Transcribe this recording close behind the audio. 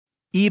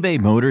eBay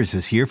Motors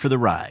is here for the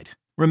ride.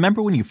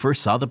 Remember when you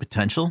first saw the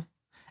potential?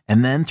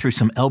 And then through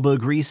some elbow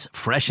grease,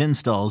 fresh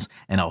installs,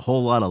 and a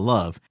whole lot of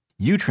love,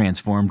 you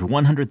transformed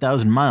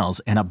 100,000 miles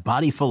and a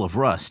body full of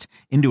rust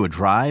into a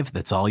drive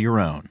that's all your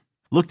own.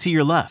 Look to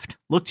your left.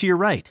 Look to your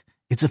right.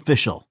 It's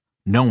official.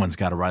 No one's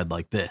got a ride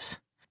like this.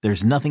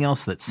 There's nothing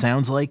else that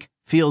sounds like,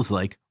 feels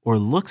like, or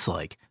looks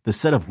like the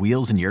set of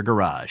wheels in your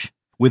garage.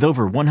 With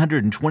over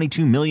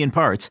 122 million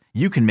parts,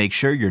 you can make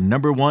sure your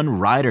number one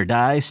ride or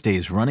die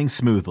stays running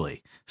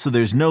smoothly. So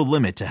there's no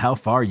limit to how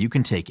far you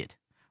can take it.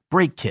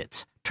 Brake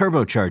kits,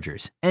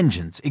 turbochargers,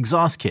 engines,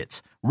 exhaust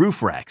kits,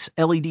 roof racks,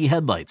 LED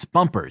headlights,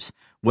 bumpers,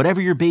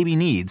 whatever your baby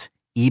needs,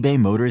 eBay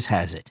Motors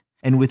has it.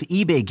 And with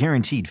eBay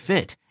Guaranteed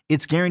Fit,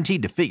 it's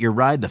guaranteed to fit your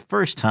ride the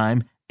first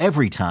time,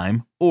 every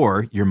time,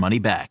 or your money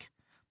back.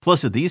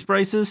 Plus at these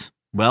prices,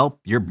 well,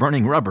 you're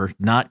burning rubber,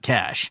 not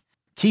cash.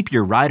 Keep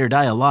your ride or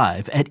die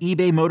alive at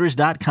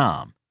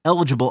ebaymotors.com.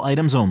 Eligible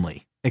items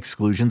only.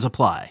 Exclusions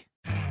apply.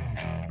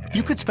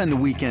 You could spend the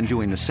weekend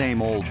doing the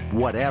same old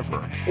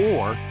whatever,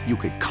 or you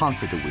could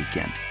conquer the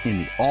weekend in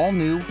the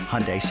all-new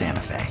Hyundai Santa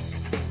Fe.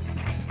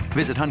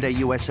 Visit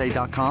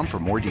HyundaiUSA.com for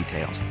more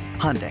details.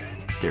 Hyundai,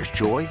 there's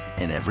joy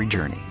in every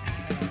journey.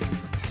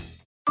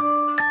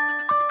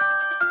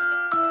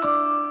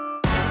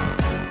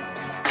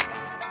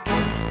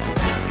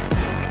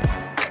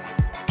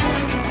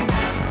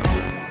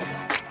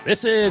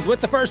 This is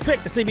With the First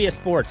Pick, the CBS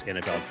Sports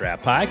NFL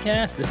Draft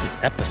Podcast. This is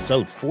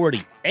episode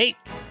 48.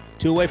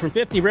 2 away from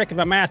 50. Rick, if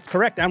my math's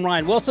correct, I'm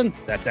Ryan Wilson.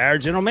 That's our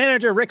general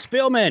manager, Rick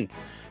Spielman,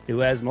 who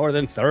has more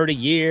than 30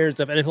 years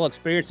of NFL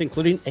experience,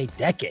 including a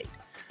decade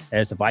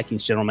as the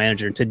Vikings general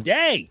manager. And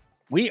today,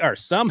 we are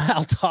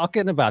somehow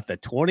talking about the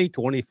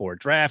 2024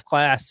 draft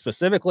class,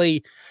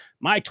 specifically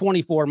my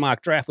 24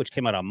 mock draft, which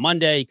came out on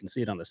Monday. You can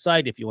see it on the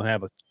site if you want to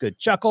have a good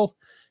chuckle.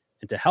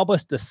 And to help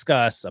us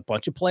discuss a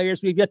bunch of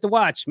players we've yet to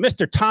watch,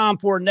 Mr. Tom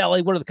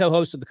Fornelli, one of the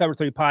co-hosts of the Cover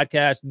 3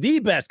 podcast, the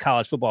best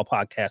college football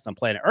podcast on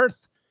planet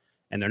Earth.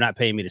 And they're not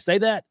paying me to say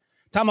that.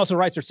 Tom also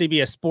writes for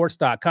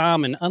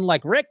CBSSports.com. And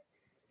unlike Rick,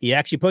 he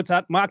actually puts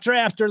out mock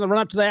drafts during the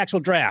run-up to the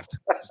actual draft.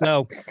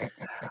 So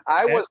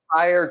I was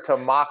hired to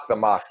mock the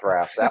mock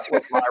drafts. That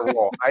was my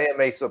role. I am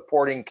a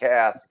supporting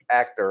cast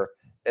actor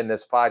in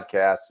this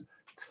podcast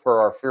for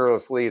our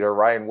fearless leader,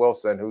 Ryan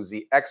Wilson, who's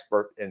the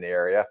expert in the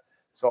area.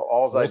 So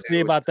all I do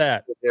about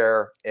that. Sit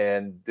there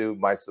and do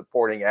my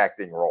supporting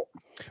acting role.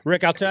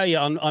 Rick, I'll tell you,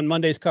 on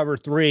Monday's Cover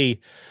 3,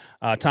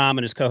 Tom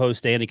and his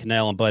co-host Andy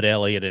Cannell and Bud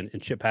Elliott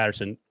and Chip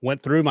Patterson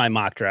went through my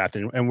mock draft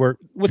and were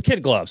with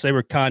kid gloves. They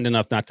were kind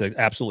enough not to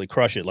absolutely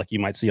crush it like you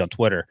might see on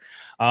Twitter.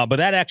 But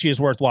that actually is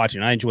worth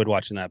watching. I enjoyed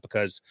watching that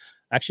because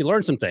I actually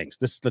learned some things.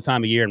 This is the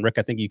time of year, and Rick,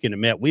 I think you can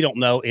admit, we don't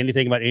know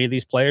anything about any of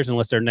these players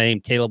unless they're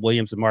named Caleb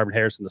Williams and Marvin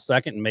Harrison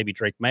II and maybe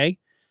Drake May.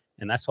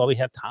 And that's why we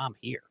have Tom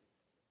here.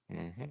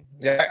 Mm-hmm.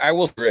 Yeah, I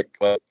will, Rick.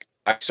 Like,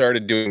 I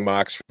started doing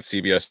mocks for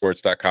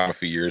CBSSports.com a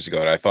few years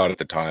ago, and I thought at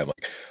the time,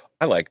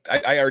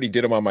 I already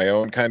did them on my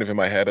own, kind of in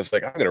my head. I was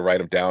like, I'm going to write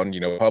them down,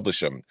 publish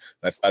them. And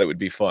I thought it would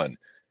be fun.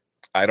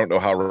 I don't know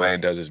how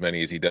Ryan does as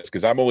many as he does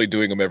because I'm only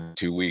doing them every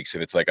 2 weeks,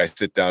 and it's like I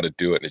sit down to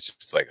do it, and it's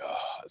just like,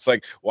 it's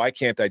like, why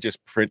can't I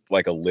just print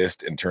like a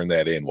list and turn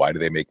that in? Why do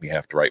they make me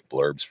have to write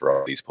blurbs for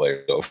all these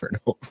players over and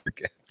over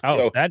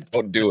again?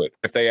 Don't do it.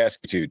 If they ask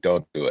you to,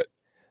 don't do it.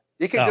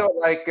 You can do it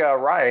like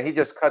Ryan. He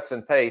just cuts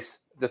and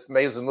pastes. Just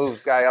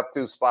moves guy up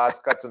 2 spots,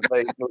 cuts and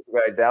pastes, moves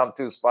the guy down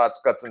 2 spots,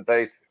 cuts and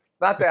pastes.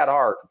 It's not that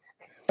hard.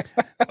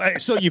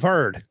 So you've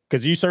heard,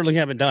 because you certainly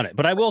haven't done it.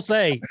 But I will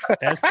say,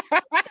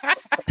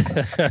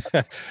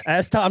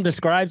 as Tom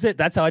describes it,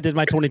 that's how I did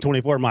my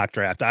 2024 mock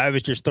draft. I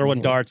was just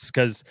throwing darts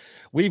because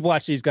we've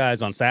watched these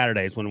guys on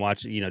Saturdays when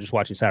just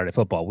watching Saturday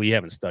football. We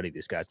haven't studied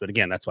these guys. But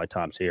again, that's why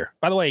Tom's here.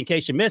 By the way, in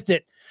case you missed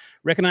it,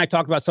 Rick and I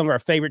talked about some of our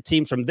favorite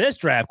teams from this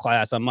draft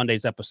class on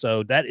Monday's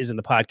episode. That is in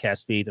the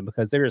podcast feed. And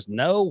because there is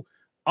no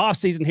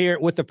offseason here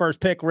with the first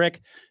pick,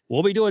 Rick,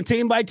 we'll be doing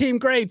team by team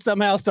grades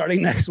somehow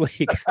starting next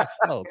week.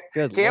 Oh,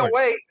 good Can't Lord.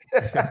 wait.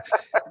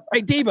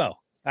 Hey, Debo,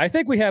 I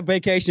think we have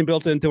vacation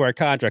built into our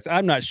contracts.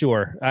 I'm not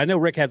sure. I know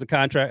Rick has a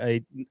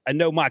contract, a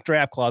no mock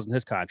draft clause in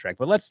his contract,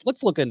 but let's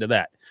look into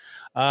that.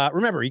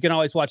 Remember, you can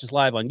always watch us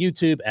live on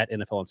YouTube at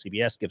NFL on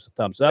CBS. Give us a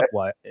thumbs up.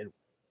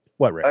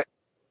 What, Rick?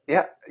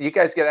 Yeah, you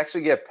guys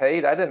actually get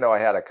paid. I didn't know I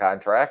had a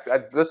contract.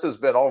 This has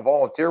been all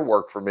volunteer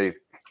work for me.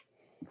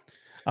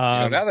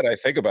 Now that I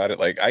think about it,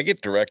 like I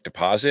get direct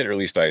deposit, or at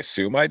least I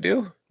assume I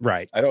do.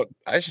 Right.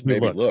 I should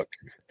maybe look.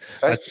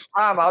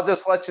 Tom, I'll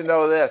just let you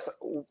know this.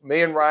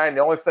 Me and Ryan,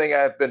 the only thing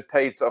I've been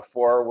paid so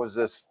far was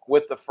this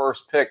With the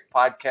First Pick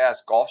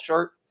podcast golf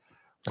shirt.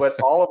 But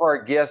all of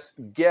our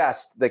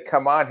guests that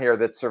come on here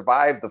that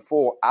survive the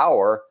full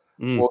hour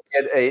will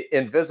get a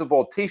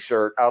invisible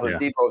T-shirt out of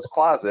Debo's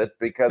closet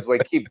because we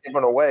keep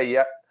giving away.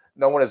 Yet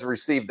no one has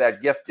received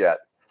that gift yet.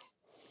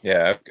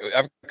 Yeah,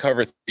 I've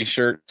covered a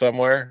T-shirt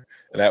somewhere.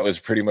 And that was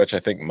pretty much, I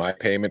think, my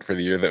payment for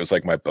the year. That was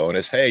like my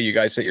bonus. Hey, you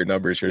guys hit your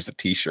numbers. Here's a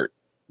T-shirt.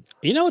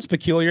 You know what's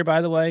peculiar,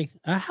 by the way?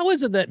 How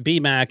is it that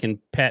B-Mac and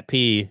Pat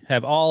P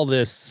have all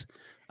this?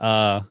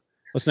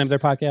 What's the name of their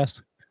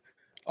podcast?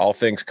 All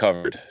things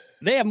covered.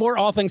 They have more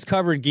all things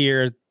covered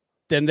gear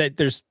than that.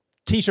 There's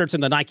T-shirts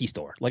in the Nike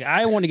store. Like,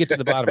 I want to get to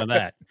the bottom of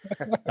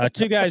that.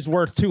 Two guys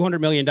worth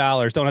 $200 million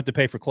don't have to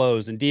pay for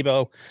clothes. And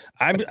Debo,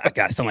 I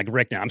gotta sound like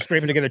Rick now. I'm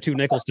scraping together 2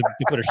 nickels to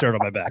put a shirt on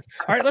my back.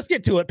 All right, let's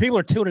get to it. People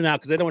are tuning out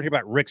because they don't want to hear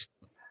about Rick's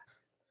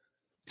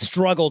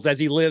struggles as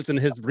he lives in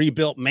his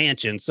rebuilt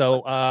mansion.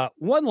 So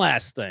one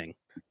last thing,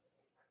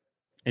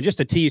 and just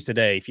a tease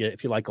today,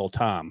 if you like old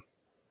Tom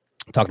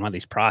talking about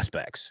these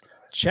prospects,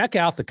 check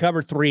out the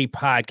Cover 3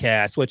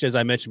 podcast, which, as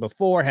I mentioned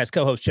before, has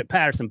co-host Chip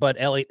Patterson, Bud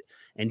Elliott,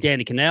 and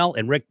Danny Cannell.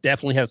 And Rick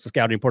definitely has the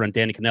scouting report on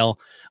Danny Cannell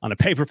on a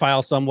paper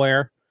file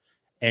somewhere.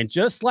 And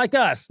just like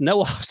us,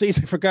 no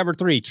offseason for Cover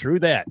 3. True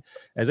that.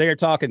 As they are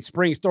talking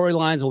spring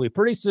storylines, we'll be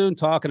pretty soon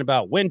talking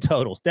about win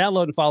totals.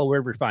 Download and follow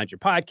wherever you find your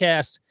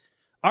podcast.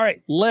 All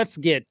right, let's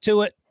get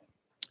to it.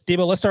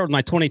 Debo, let's start with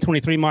my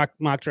 2023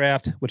 mock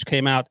draft, which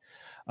came out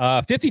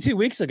 52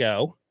 weeks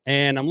ago.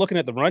 And I'm looking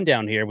at the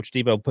rundown here, which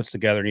Debo puts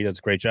together, and he does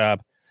a great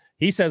job.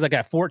 He says I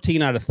got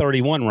 14 out of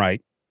 31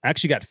 right. I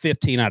actually got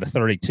 15 out of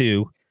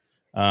 32.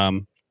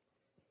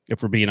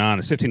 If we're being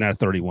honest, 15 out of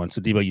 31.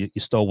 So, Debo, you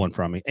stole one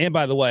from me. And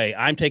by the way,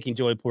 I'm taking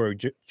Joey Porter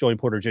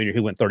Jr.,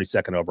 who went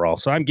 32nd overall.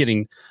 So I'm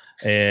getting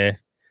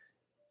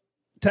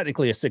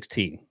technically a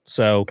 16.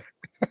 So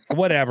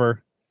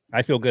whatever.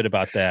 I feel good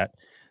about that.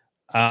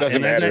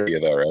 Doesn't matter to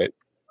you, though, right?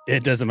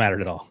 It doesn't matter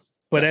at all.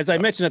 But as I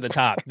mentioned at the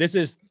top, this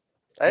is...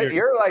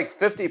 You're like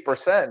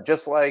 50%,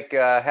 just like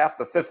half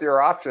the fifth-year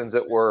options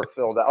that were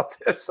filled out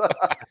this.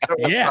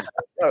 Yeah.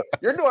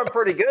 You're doing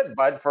pretty good,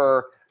 bud,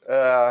 for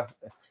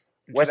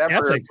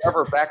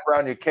whatever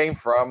background you came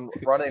from,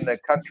 running the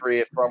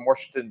country from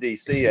Washington,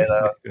 D.C. in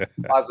a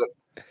closet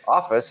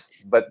office.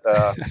 But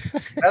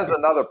that's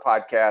another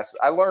podcast.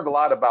 I learned a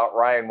lot about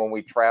Ryan when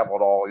we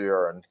traveled all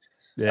year. And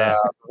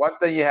one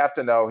thing you have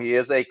to know, he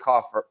is a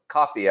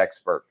coffee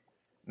expert,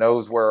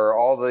 knows where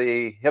all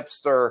the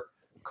hipster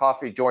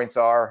coffee joints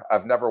are.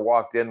 I've never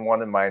walked in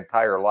one in my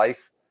entire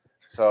life.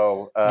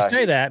 So you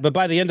say that, but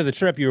by the end of the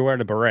trip, you were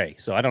wearing a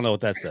beret. So I don't know what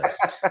that says.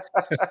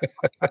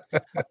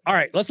 All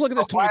right, let's look at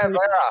this.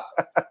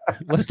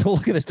 Let's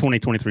look at this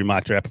 2023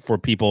 mock draft before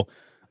people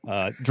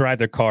drive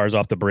their cars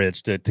off the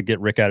bridge to get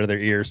Rick out of their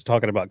ears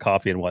talking about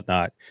coffee and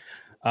whatnot.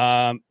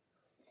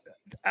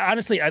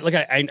 Honestly, I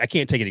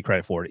can't take any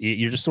credit for it.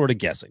 You're just sort of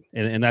guessing,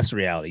 and that's the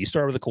reality. You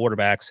start with the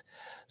quarterbacks.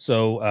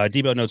 So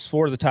Debo notes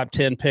 4 of the top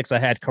 10 picks I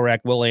had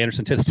correct. Will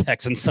Anderson to the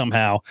Texans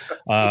somehow,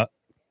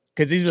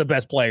 because he's the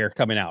best player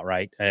coming out,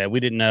 right? We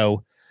didn't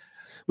know.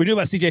 We knew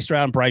about C.J.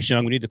 Stroud and Bryce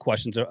Young. We knew the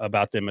questions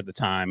about them at the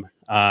time.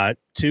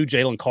 2,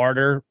 Jalen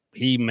Carter.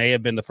 He may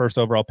have been the first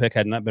overall pick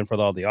had not been for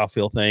all the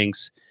off-field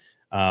things.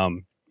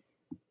 I'll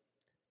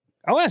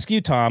ask you,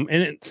 Tom,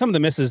 and some of the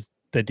misses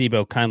that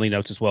Debo kindly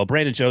notes as well.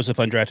 Brandon Joseph,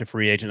 undrafted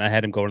free agent. I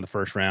had him go in the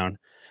first round.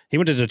 He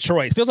went to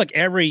Detroit. It feels like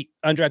every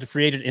undrafted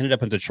free agent ended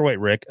up in Detroit,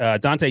 Rick.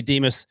 Dante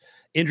Demas,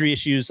 injury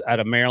issues out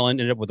of Maryland,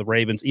 ended up with the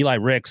Ravens. Eli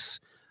Ricks,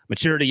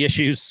 maturity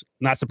issues,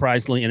 not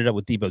surprisingly, ended up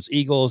with Debo's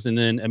Eagles. And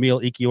then Emil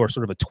Ikior,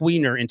 sort of a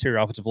tweener interior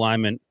offensive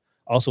lineman,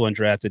 also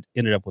undrafted,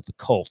 ended up with the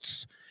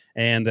Colts.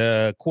 And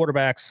the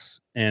quarterbacks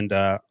and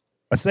a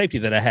safety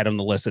that I had on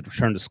the list that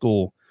returned to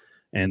school,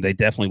 and they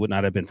definitely would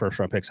not have been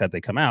first-round picks had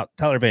they come out.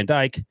 Tyler Van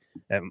Dyke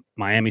at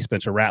Miami,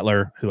 Spencer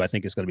Rattler, who I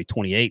think is going to be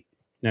 28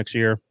 next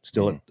year,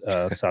 still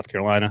at South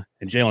Carolina,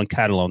 and Jalen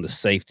Catalone, the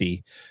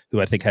safety,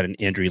 who I think had an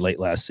injury late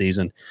last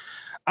season.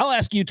 I'll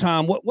ask you,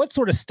 Tom, what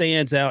sort of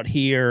stands out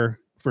here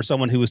for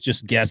someone who was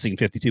just guessing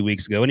 52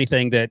 weeks ago?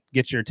 Anything that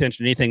gets your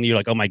attention? Anything that you're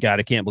like, oh, my God,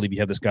 I can't believe you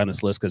have this guy on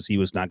this list because he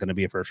was not going to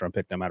be a first-round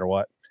pick no matter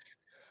what?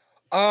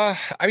 I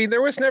mean,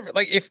 there was never,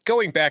 like, if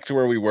going back to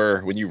where we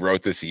were when you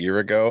wrote this a year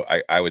ago,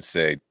 I would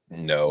say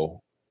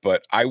no.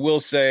 But I will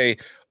say,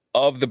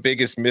 of the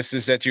biggest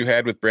misses that you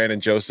had with Brandon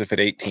Joseph at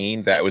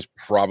 18, that was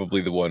probably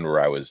the one where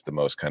I was the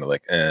most kind of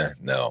like,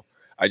 no.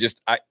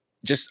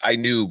 I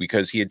knew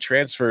because he had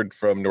transferred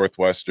from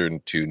Northwestern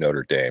to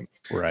Notre Dame.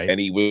 Right. And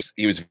he was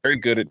very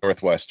good at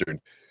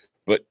Northwestern.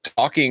 But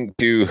talking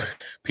to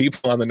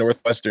people on the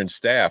Northwestern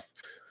staff,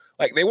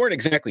 like, they weren't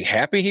exactly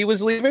happy he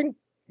was leaving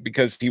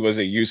because he was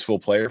a useful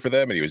player for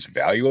them and he was a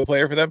valuable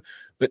player for them.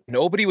 But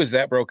nobody was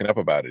that broken up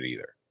about it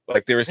either.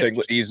 Like, they were saying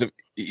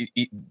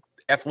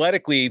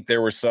athletically,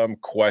 there were some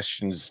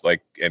questions,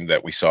 like, and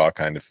that we saw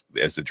kind of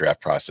as the draft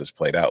process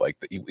played out. Like,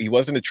 he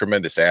wasn't a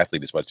tremendous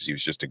athlete as much as he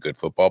was just a good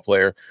football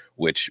player,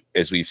 which,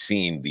 as we've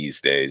seen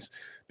these days,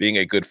 being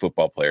a good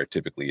football player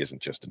typically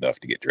isn't just enough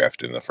to get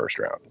drafted in the first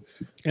round.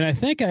 And I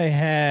think I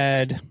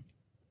had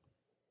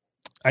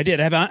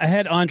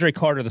Andre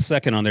Carter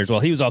II on there as well.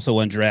 He was also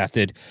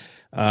undrafted,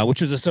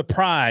 which was a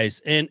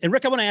surprise. And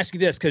Rick, I want to ask you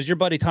this because your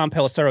buddy Tom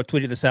Pelissero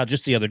tweeted this out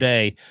just the other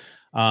day.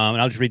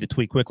 And I'll just read the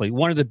tweet quickly.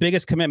 One of the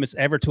biggest commitments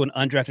ever to an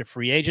undrafted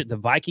free agent, the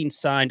Vikings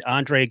signed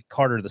Andre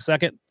Carter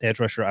II, edge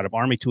rusher out of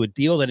Army, to a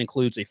deal that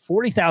includes a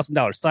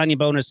 $40,000 signing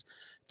bonus,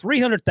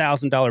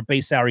 $300,000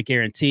 base salary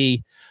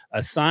guarantee,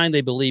 a sign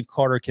they believe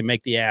Carter can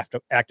make the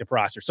active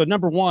roster. So,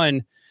 number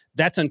one,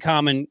 that's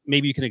uncommon.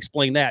 Maybe you can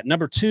explain that.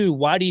 Number two,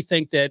 why do you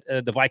think that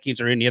the Vikings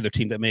or any other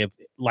team that may have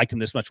liked him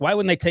this much? Why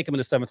wouldn't they take him in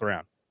the 7th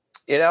round?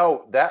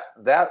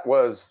 That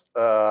was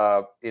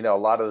a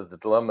lot of the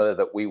dilemma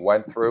that we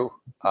went through,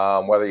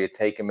 whether you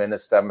take him in the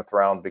 7th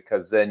round,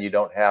 because then you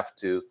don't have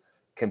to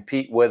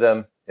compete with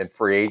him in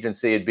free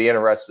agency. It'd be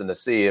interesting to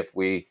see if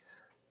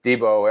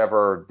Debo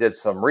ever did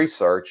some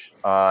research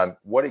on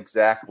what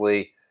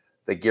exactly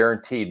the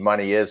guaranteed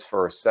money is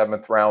for a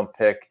 7th round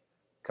pick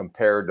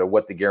compared to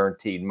what the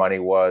guaranteed money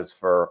was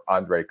for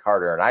Andre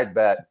Carter. And I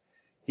bet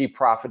he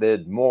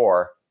profited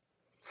more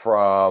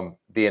from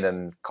being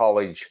a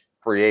college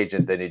free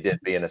agent than he did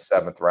being a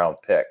 7th round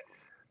pick.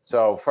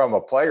 So from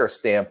a player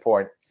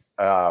standpoint,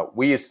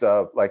 we used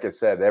to, like I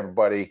said,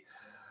 everybody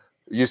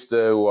used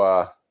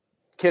to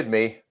kid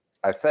me,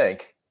 I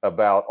think,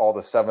 about all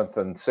the 7th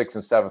and 6th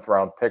and 7th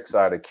round picks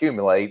I'd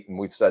accumulate. And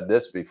we've said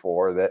this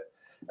before, that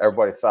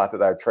everybody thought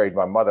that I'd trade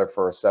my mother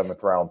for a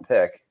 7th round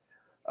pick,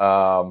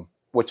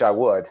 which I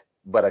would,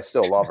 but I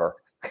still love her.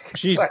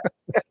 She's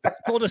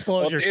full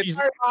disclosure. Well, she's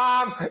my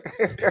mom.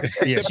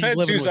 It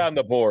depends who's on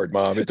the board,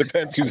 Mom. It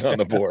depends who's on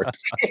the board.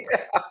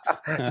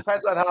 It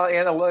depends on how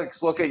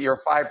analytics look at your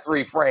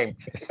 5'3" frame.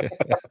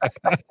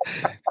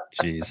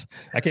 Jeez.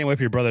 I can't wait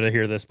for your brother to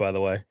hear this, by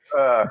the way.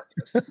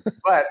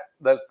 But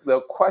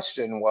the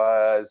question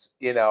was,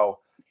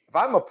 if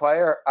I'm a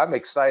player, I'm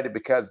excited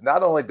because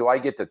not only do I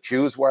get to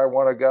choose where I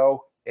want to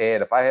go,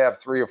 and if I have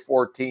 3 or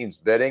 4 teams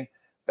bidding,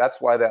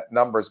 that's why that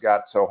number's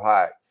got so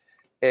high.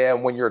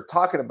 And when you're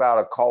talking about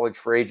a college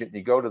free agent,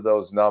 you go to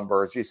those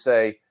numbers, you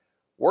say,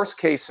 worst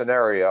case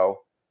scenario,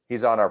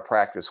 he's on our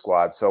practice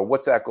squad. So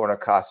what's that going to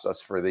cost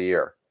us for the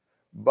year?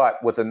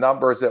 But with the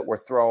numbers that we're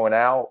throwing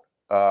out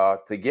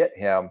to get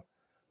him,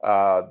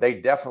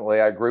 they definitely,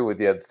 I agree with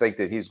you, think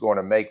that he's going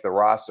to make the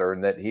roster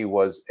and that he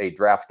was a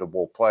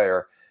draftable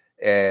player.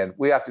 And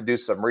we have to do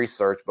some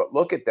research, but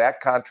look at that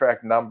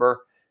contract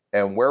number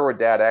and where would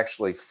that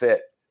actually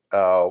fit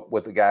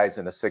with the guys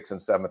in the 6th and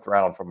 7th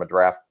round from a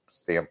draft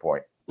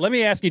standpoint. Let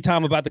me ask you,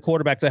 Tom, about the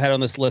quarterbacks I had on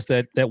this list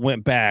that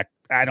went back.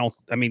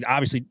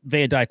 Obviously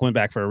Van Dyke went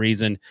back for a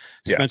reason.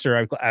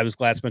 Spencer, I was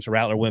glad Spencer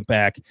Rattler went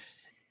back.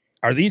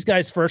 Are these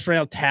guys first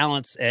round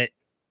talents at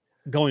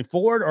going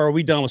forward, or are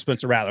we done with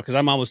Spencer Rattler? Because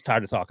I'm almost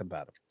tired of talking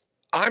about him.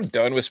 I'm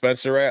done with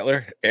Spencer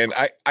Rattler. And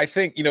I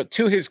think,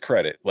 to his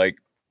credit, like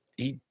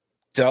he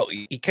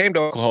came to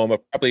Oklahoma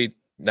probably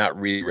not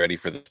really ready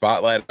for the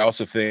spotlight. I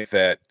also think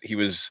that he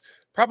was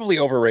probably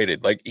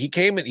overrated. Like he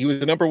was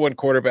the number 1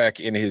 quarterback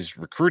in his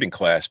recruiting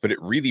class, but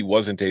it really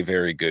wasn't a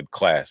very good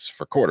class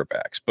for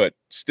quarterbacks. But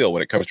still,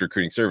 when it comes to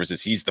recruiting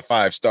services, he's the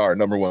 5-star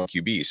number 1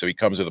 QB. So he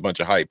comes with a bunch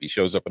of hype. He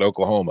shows up at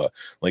Oklahoma,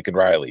 Lincoln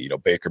Riley,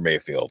 Baker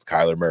Mayfield,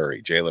 Kyler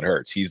Murray, Jalen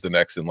Hurts. He's the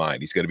next in line.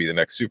 He's going to be the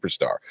next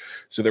superstar.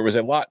 So there was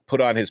a lot put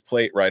on his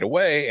plate right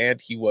away. And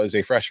he was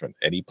a freshman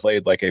and he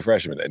played like a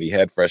freshman and he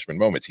had freshman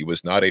moments. He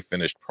was not a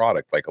finished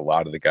product like a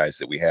lot of the guys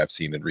that we have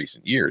seen in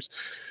recent years.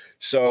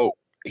 So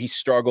he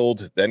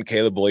struggled. Then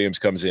Caleb Williams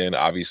comes in.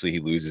 Obviously, he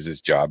loses his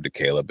job to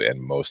Caleb,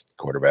 and most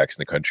quarterbacks in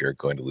the country are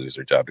going to lose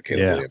their job to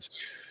Caleb Williams.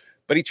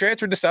 But he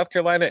transferred to South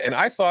Carolina, and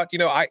I thought,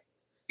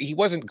 he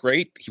wasn't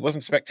great. He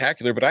wasn't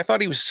spectacular, but I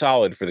thought he was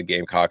solid for the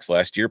Gamecocks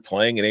last year,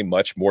 playing in a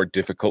much more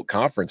difficult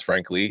conference,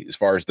 frankly, as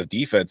far as the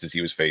defenses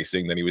he was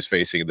facing than he was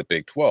facing in the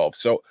Big 12.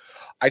 So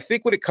I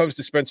think when it comes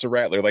to Spencer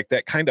Rattler, like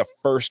that kind of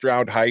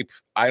first-round hype,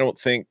 I don't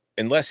think,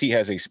 unless he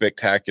has a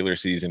spectacular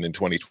season in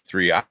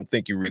 2023, I don't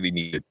think you really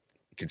need to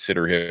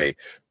consider him a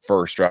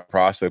first-round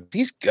prospect.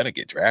 He's going to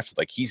get drafted.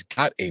 Like, he's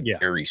got a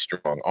very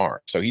strong arm.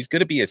 So he's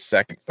going to be a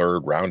second, third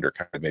rounder,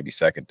 kind of maybe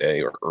second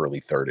day or early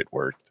third at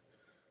worst.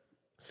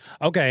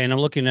 Okay, and I'm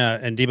looking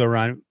at, and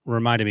Debo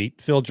reminded me,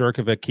 Phil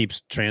Jerkovic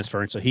keeps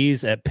transferring, so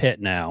he's at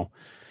Pitt now.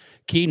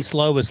 Keaton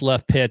Slovis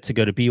left Pitt to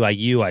go to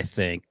BYU, I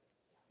think.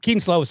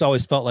 Keaton Slovis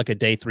always felt like a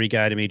day 3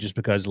 guy to me just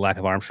because of lack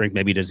of arm strength.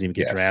 Maybe he doesn't even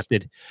get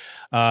drafted.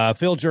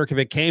 Phil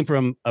Jerkovic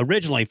came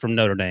originally from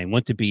Notre Dame,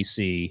 went to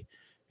BC,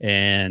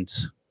 and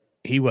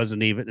he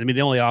wasn't even,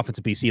 the only offense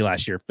at BC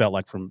last year felt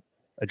like from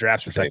a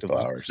draft perspective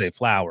was Zay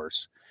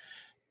Flowers.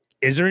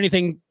 Is there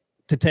anything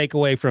to take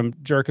away from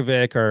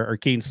Jerkovic or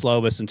Keaton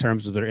Slovis in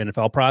terms of their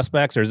NFL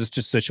prospects, or is this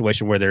just a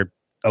situation where they're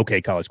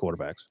okay college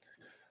quarterbacks?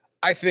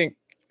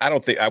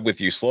 I'm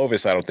with you.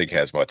 Slovis, I don't think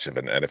has much of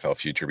an NFL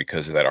future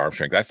because of that arm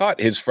strength. I thought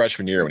his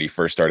freshman year when he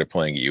first started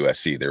playing at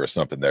USC, there was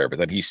something there, but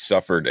then he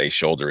suffered a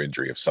shoulder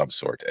injury of some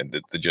sort, and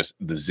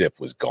the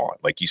zip was gone.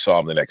 Like you saw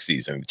him the next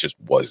season, it just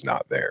was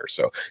not there.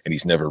 So, and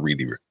he's never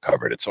really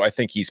recovered it. So I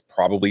think he's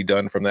probably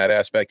done from that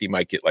aspect. He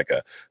might get like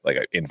a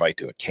invite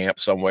to a camp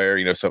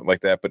somewhere, something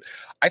like that. But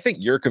I think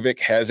Jerkovic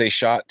has a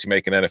shot to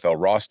make an NFL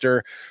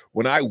roster.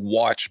 When I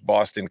watch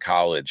Boston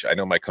College, I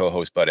know my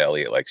co-host Bud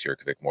Elliott likes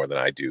Jerkovic more than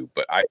I do,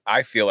 but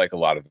I feel like a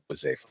lot of it was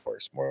Zay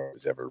Flowers more than it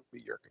was ever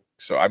Jerkovic.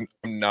 So I'm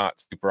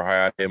not super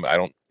high on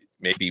him.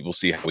 Maybe we'll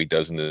see how he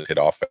does in the Pitt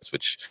offense,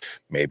 which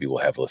maybe we'll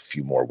have a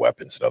few more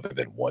weapons other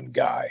than one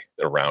guy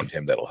around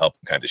him that'll help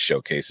him kind of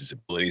showcase his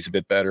abilities a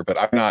bit better. But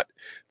I'm not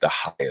the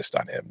highest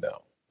on him, no.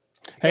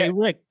 Hey,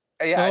 Rick,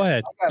 go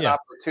ahead. I had an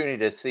opportunity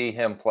to see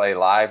him play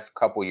live a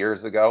couple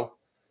years ago.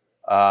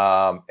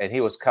 And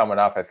he was coming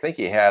off, I think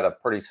he had a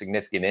pretty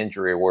significant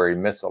injury where he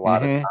missed a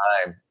lot of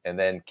time and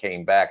then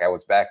came back. I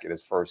was back at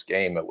his first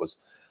game. It was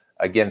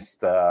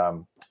against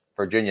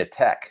Virginia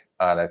Tech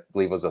on, I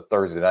believe it was a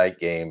Thursday night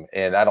game.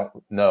 And I don't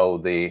know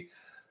the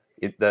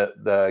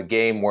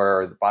game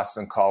where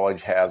Boston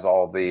College has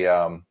all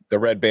the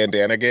red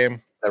bandana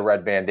game. The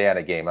red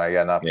bandana game. I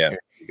got an opportunity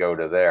to go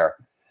to there.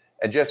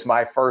 And just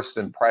my first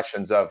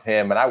impressions of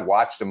him, and I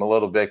watched him a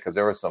little bit because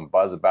there was some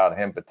buzz about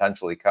him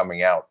potentially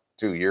coming out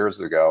 2 years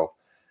ago,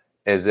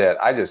 is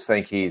that I just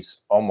think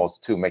he's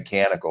almost too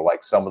mechanical,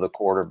 like some of the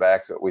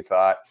quarterbacks that we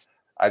thought.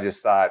 I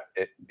just thought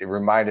it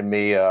reminded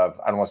me of,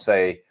 I don't want to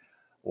say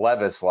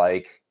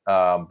Levis-like,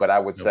 but I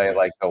would say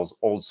like those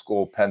old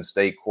school Penn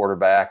State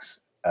quarterbacks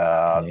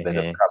that have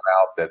come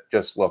out that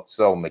just look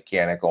so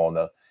mechanical.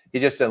 And he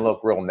just didn't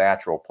look real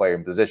natural player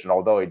in position,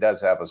 although he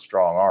does have a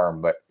strong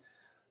arm. But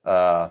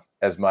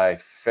as my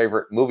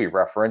favorite movie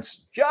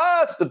reference,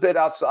 just a bit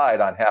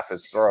outside on half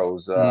his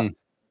throws.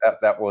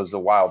 That was a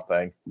wild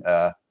thing.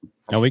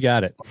 No, we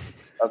got it.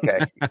 Okay.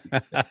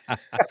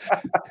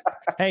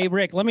 Hey,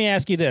 Rick, let me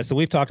ask you this. So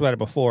we've talked about it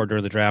before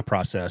during the draft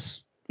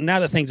process. Now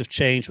that things have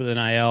changed with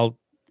NIL,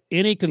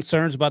 any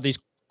concerns about these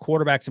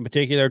quarterbacks in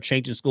particular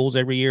changing schools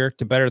every year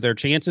to better their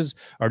chances?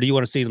 Or do you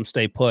want to see them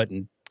stay put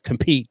and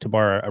compete, to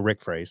borrow a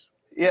Rick phrase?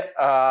 Yeah,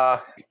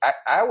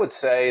 I would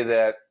say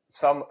that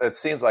it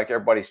seems like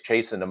everybody's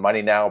chasing the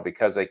money now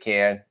because they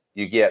can.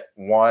 You get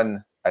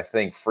one, I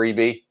think,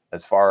 freebie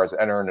as far as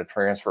entering the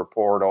transfer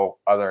portal.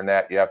 Other than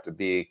that, you have to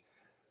be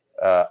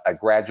a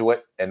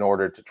graduate in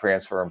order to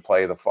transfer and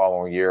play the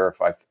following year,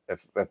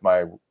 if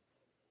my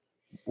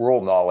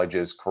rule knowledge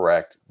is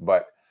correct.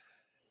 But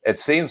it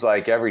seems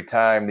like every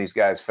time these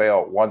guys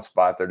fail at one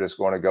spot, they're just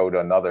going to go to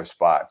another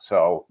spot.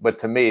 So, but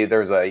to me,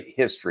 there's a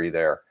history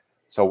there.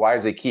 So why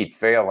does he keep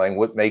failing?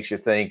 What makes you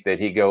think that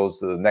he goes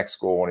to the next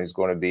school and he's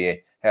going to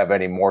have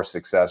any more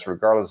success,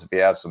 regardless if he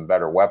has some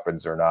better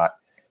weapons or not?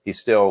 He's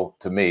still,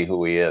 to me,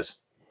 who he is.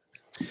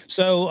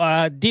 So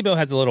Debo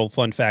has a little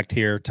fun fact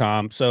here,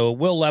 Tom. So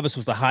Will Levis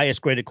was the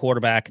highest graded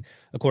quarterback,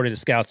 according to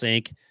Scouts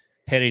Inc.,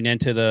 heading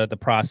into the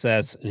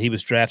process, and he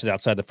was drafted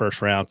outside the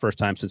first round, first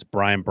time since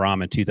Brian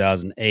Brom in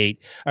 2008.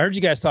 I heard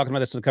you guys talking about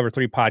this on the Cover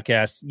 3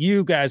 podcast.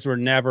 You guys were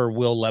never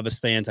Will Levis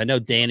fans. I know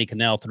Danny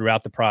Cannell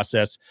throughout the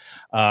process.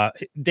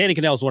 Danny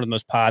Cannell is one of the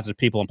most positive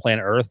people on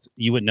planet Earth.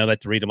 You wouldn't know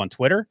that to read him on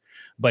Twitter,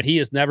 but he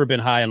has never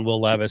been high on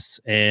Will Levis.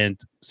 And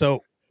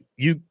so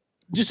you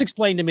just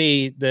explain to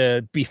me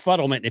the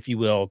befuddlement, if you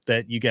will,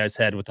 that you guys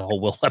had with the whole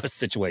Will Levis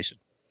situation.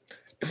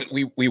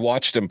 We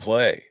watched him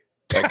play.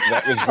 Like,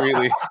 that was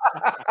really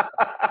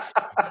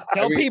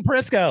Pete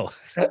Prisco.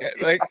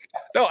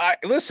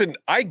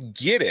 I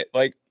get it.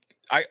 Like,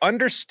 I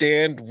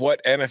understand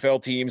what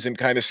NFL teams and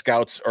kind of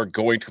scouts are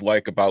going to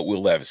like about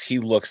Will Levis. He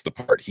looks the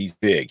part. He's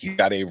big. He's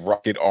got a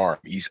rugged arm.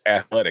 He's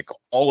athletic.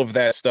 All of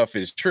that stuff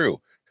is true.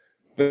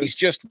 But he's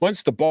just,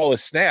 once the ball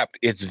is snapped,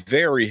 it's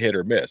very hit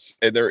or miss.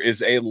 And there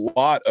is a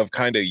lot of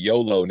kind of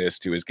YOLO-ness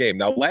to his game.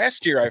 Now,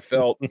 last year I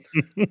felt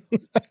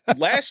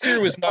last year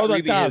was not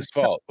really his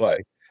fault.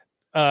 Like,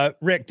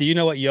 Rick, do you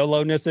know what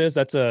YOLO-ness is?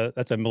 That's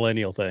a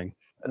millennial thing.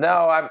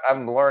 No,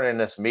 I'm learning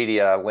this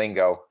media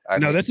lingo.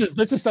 This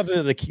is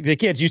something that the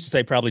kids used to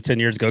say probably 10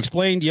 years ago.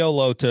 Explain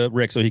YOLO to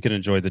Rick so he can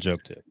enjoy the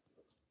joke too.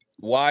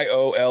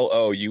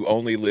 YOLO, you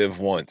only live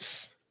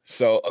once.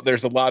 So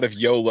there's a lot of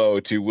YOLO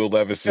to Will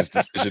Levis's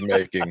decision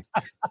making.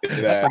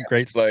 That's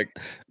great. It's like,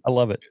 I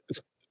love it.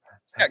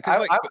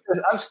 Yeah,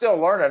 I'm still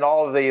learning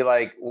all of the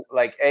like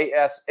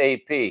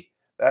ASAP.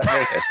 That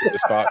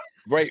makes spot.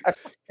 Right.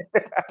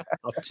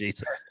 Oh,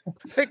 Jesus.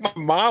 I think my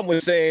mom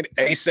was saying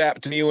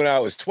ASAP to me when I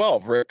was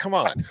 12. Rick, come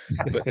on.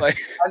 But I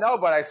know,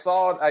 but I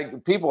saw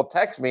people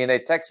text me, and they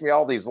text me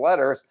all these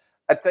letters.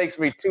 It takes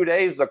me 2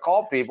 days to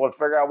call people and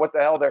figure out what the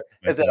hell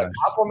is it a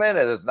compliment?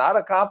 Is it not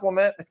a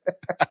compliment?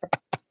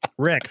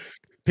 Rick,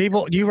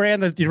 people, you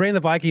ran the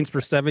Vikings for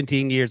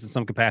 17 years in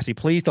some capacity.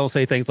 Please don't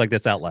say things like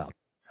this out loud.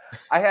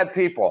 I had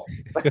people.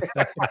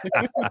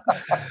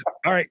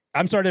 All right.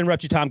 I'm sorry to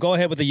interrupt you, Tom. Go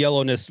ahead with the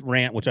yellowness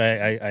rant, which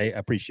I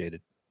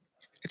appreciated.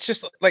 It's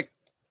just like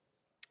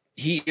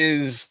he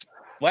is.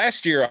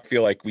 Last year, I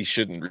feel like we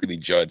shouldn't really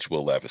judge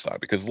Will Levis on,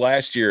 because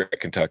last year at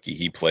Kentucky,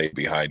 he played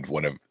behind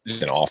one of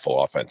an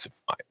awful offensive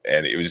line,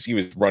 and he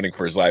was running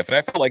for his life. And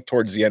I felt like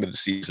towards the end of the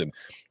season,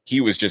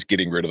 he was just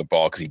getting rid of the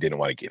ball because he didn't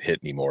want to get hit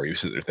anymore. He was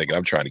sitting there thinking,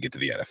 I'm trying to get to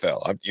the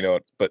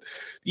NFL. But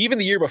even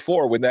the year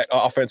before, when that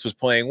offense was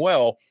playing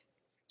well,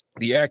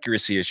 the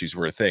accuracy issues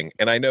were a thing.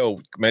 And I know,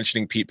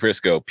 mentioning Pete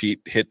Prisco,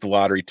 Pete hit the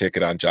lottery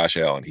ticket on Josh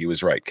Allen. He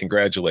was right.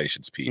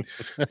 Congratulations, Pete.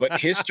 But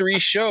history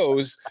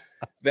shows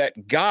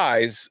that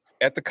guys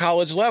at the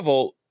college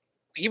level,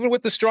 even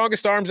with the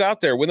strongest arms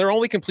out there, when they're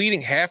only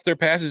completing half their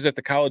passes at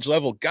the college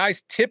level,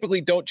 guys typically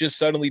don't just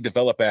suddenly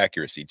develop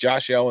accuracy.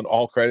 Josh Allen,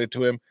 all credit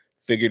to him,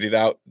 figured it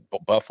out.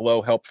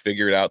 Buffalo helped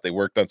figure it out. They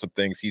worked on some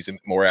things. He's a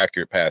more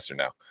accurate passer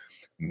now.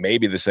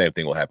 Maybe the same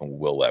thing will happen with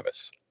Will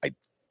Levis. I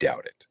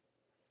doubt it.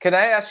 Can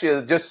I ask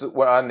you just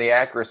on the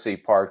accuracy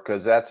part,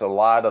 because that's a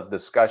lot of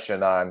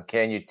discussion on,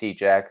 can you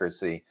teach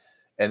accuracy?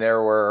 and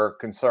there were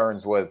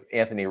concerns with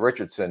Anthony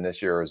Richardson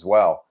this year as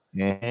well.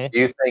 Mm-hmm. Do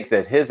you think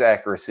that his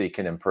accuracy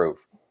can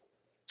improve?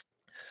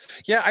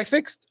 Yeah, I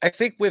think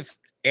with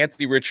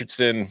Anthony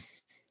Richardson,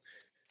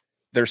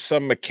 there's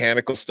some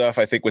mechanical stuff,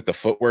 I think, with the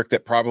footwork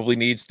that probably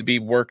needs to be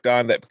worked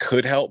on that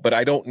could help, but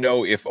I don't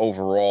know if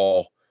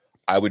overall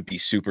I would be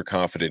super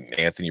confident in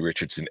Anthony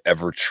Richardson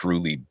ever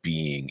truly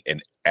being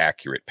an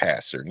accurate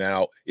passer.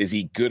 Now, is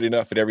he good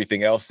enough at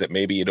everything else that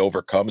maybe it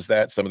overcomes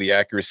some of the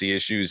accuracy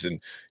issues?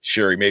 And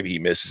sure, maybe he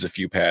misses a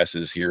few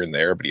passes here and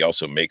there, but he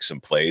also makes some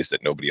plays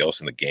that nobody else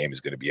in the game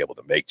is going to be able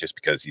to make just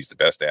because he's the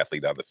best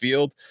athlete on the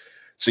field.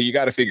 So you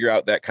got to figure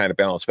out that kind of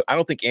balance. But I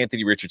don't think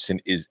Anthony Richardson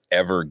is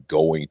ever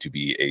going to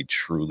be a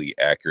truly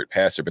accurate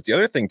passer. But the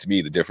other thing to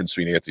me, the difference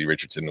between Anthony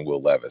Richardson and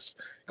Will Levis,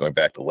 going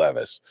back to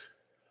Levis,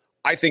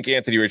 I think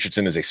Anthony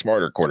Richardson is a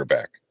smarter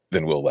quarterback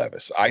than Will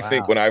Levis. I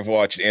think when I've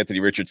watched Anthony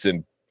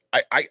Richardson,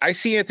 I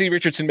see Anthony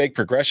Richardson make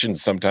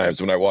progressions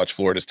sometimes when I watch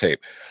Florida's tape.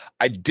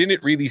 I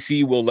didn't really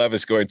see Will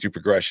Levis going through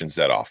progressions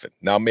that often.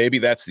 Now, maybe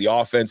that's the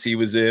offense he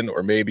was in,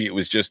 or maybe it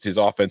was just his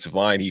offensive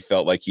line. He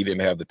felt like he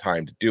didn't have the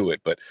time to do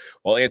it. But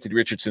while Anthony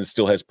Richardson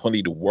still has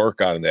plenty to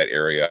work on in that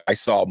area, I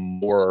saw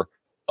more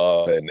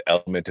of an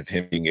element of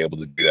him being able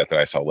to do that than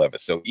I saw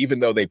Levis. So even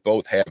though they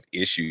both have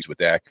issues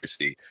with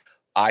accuracy,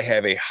 I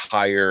have a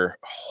higher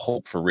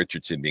hope for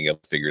Richardson being able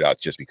to figure it out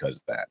just because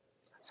of that.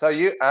 So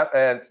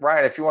and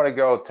Ryan, if you want to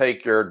go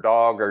take your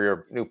dog or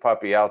your new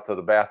puppy out to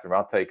the bathroom,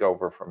 I'll take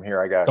over from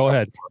here. I got go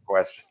ahead. More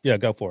questions. Yeah,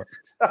 go for it.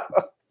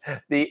 So,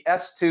 the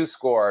S2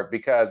 score,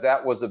 because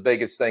that was the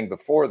biggest thing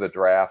before the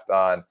draft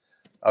on,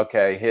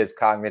 his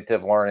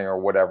cognitive learning or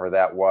whatever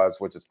that was,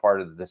 which is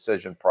part of the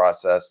decision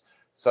process.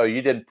 So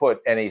you didn't put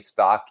any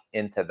stock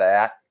into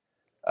that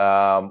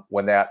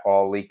when that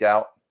all leaked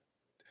out?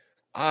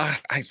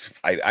 I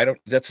don't.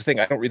 That's the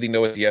thing. I don't really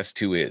know what the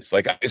S2 is.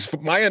 Like,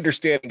 my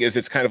understanding is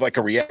it's kind of like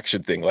a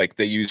reaction thing, like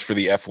they use for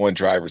the F1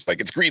 drivers.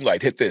 Like, it's green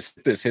light, hit this,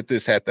 hit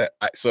that.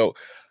 So,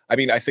 I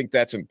mean, I think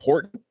that's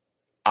important.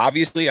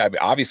 Obviously,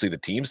 the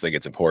teams think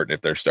it's important if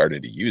they're starting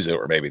to use it,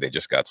 or maybe they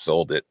just got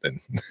sold it and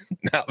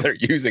now they're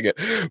using it.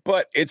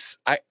 But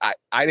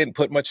I didn't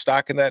put much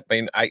stock in that. I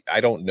mean,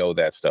 I don't know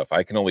that stuff.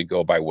 I can only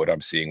go by what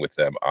I'm seeing with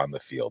them on the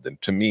field.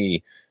 And to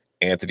me,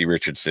 Anthony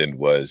Richardson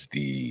was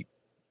the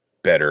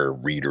better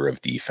reader of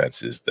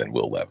defenses than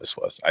Will Levis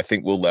was. I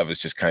think Will Levis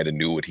just kind of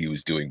knew what he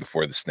was doing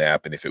before the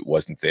snap, and if it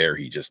wasn't there,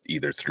 he just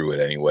either threw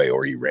it anyway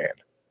or he ran.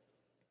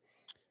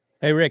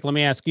 Hey, Rick, let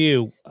me ask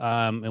you,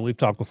 and we've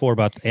talked before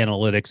about the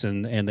analytics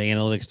and the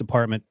analytics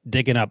department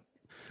digging up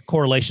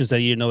correlations that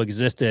you didn't know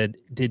existed.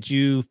 Did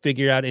you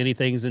figure out any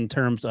things in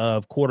terms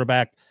of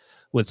quarterback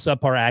with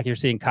subpar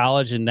accuracy in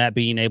college and that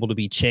being able to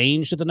be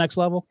changed at the next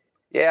level?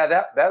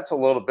 Yeah, that's a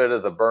little bit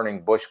of the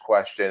burning bush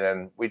question.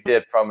 And we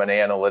did, from an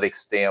analytics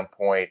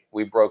standpoint,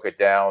 we broke it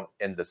down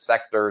into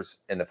sectors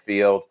in the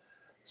field.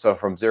 So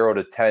from 0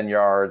 to 10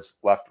 yards,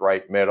 left,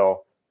 right,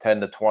 middle,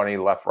 10 to 20,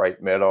 left,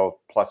 right,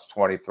 middle, plus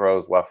 20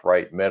 throws, left,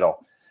 right,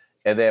 middle.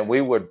 And then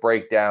we would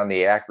break down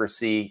the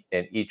accuracy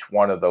in each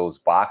one of those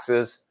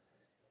boxes.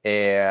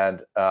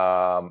 And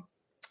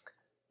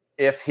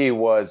if he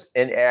was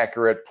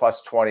inaccurate,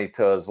 plus 20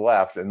 to his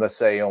left, and let's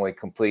say he only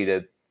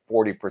completed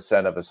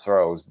 40% of his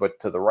throws, but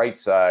to the right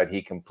side, he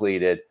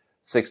completed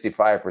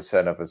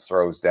 65% of his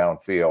throws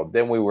downfield.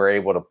 Then we were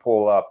able to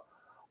pull up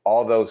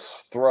all those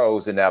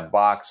throws in that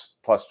box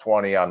plus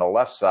 20 on the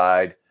left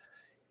side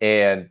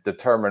and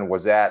determine,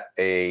 was that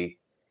a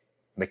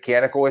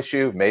mechanical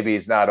issue? Maybe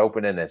he's not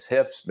opening his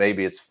hips.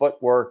 Maybe it's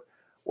footwork.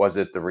 Was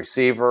it the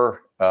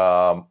receiver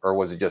or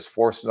was it just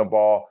forcing the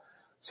ball?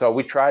 So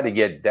we tried to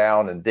get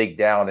down and dig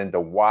down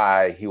into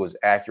why he was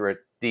accurate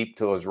deep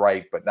to his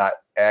right, but not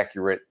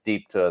accurate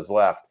deep to his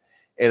left.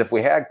 And if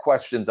we had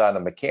questions on the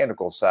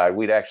mechanical side,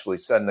 we'd actually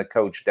send the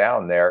coach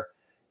down there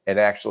and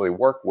actually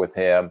work with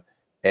him.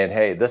 And,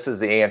 hey, this is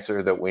the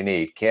answer that we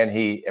need. Can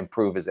he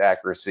improve his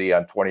accuracy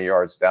on 20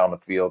 yards down the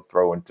field,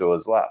 throwing to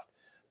his left?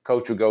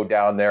 Coach would go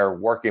down there,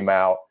 work him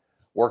out,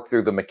 work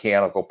through the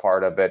mechanical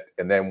part of it.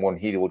 And then when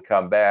he would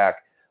come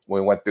back,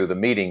 when we went through the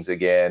meetings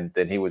again,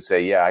 then he would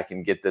say, yeah, I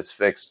can get this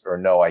fixed, or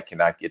no, I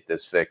cannot get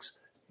this fixed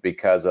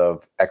because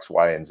of X,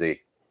 Y, and Z.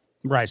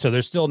 Right. So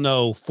there's still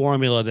no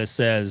formula that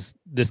says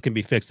this can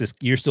be fixed.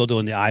 You're still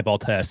doing the eyeball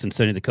test and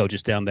sending the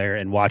coaches down there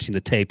and watching the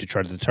tape to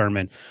try to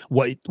determine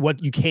what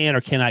you can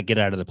or cannot get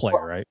out of the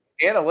player, right?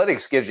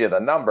 Analytics gives you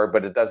the number,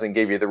 but it doesn't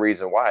give you the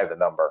reason why the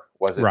number.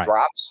 Was it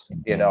drops?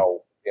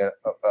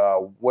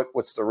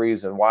 What's the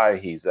reason why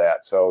he's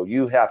at? So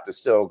you have to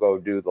still go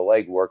do the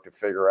legwork to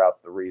figure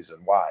out the reason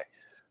why.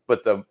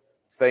 But the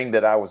thing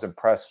that I was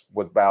impressed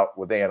with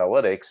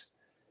analytics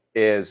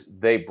is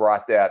they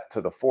brought that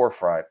to the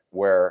forefront,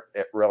 where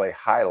it really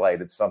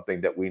highlighted something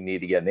that we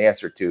need to get an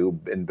answer to.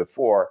 And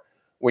before,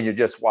 when you're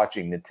just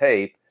watching the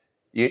tape,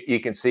 you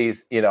can see,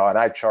 and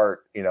I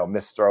chart,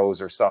 missed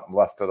throws or something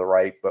left to the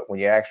right. But when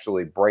you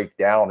actually break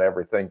down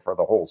everything for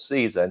the whole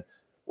season,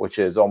 which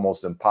is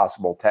almost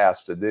impossible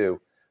task to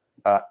do,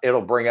 it'll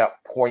bring up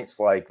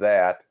points like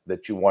that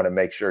you want to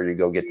make sure you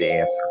go get the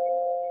answer.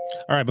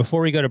 All right,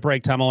 before we go to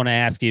break, Tom, I want to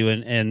ask you,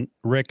 and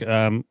Rick,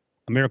 a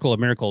miracle of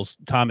miracles,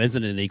 Tom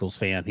isn't an Eagles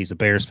fan. He's a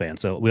Bears fan.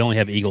 So we only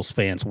have Eagles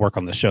fans work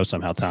on the show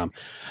somehow, Tom.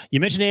 You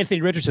mentioned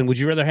Anthony Richardson. Would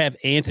you rather have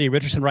Anthony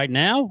Richardson right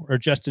now or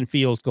Justin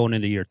Fields going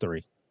into year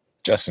 3?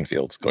 Justin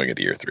Fields going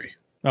into year 3.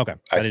 Okay.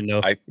 I didn't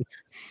know.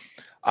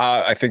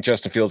 I think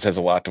Justin Fields has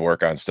a lot to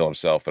work on still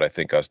himself, but I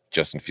think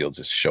Justin Fields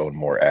has shown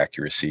more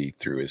accuracy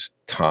through his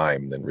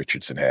time than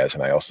Richardson has.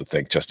 And I also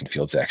think Justin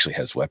Fields actually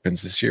has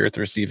weapons this year at the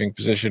receiving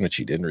position, which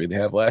he didn't really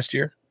have last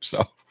year.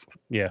 So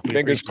yeah,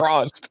 fingers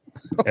crossed.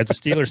 As a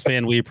Steelers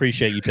fan, we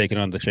appreciate you taking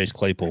on the Chase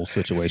Claypool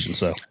situation.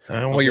 So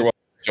well, you're welcome,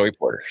 Joey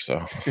Porter. So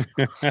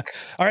all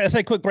right, let's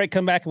take a quick break,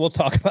 come back, and we'll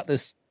talk about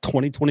this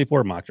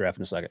 2024 mock draft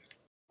in a second.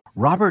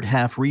 Robert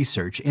Half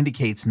research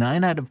indicates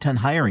 9 out of 10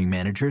 hiring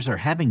managers are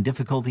having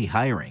difficulty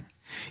hiring.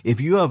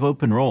 If you have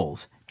open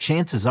roles,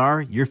 chances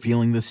are you're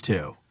feeling this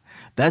too.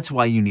 That's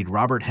why you need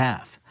Robert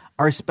Half.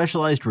 Our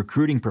specialized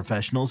recruiting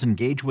professionals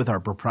engage with our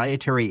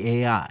proprietary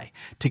AI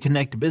to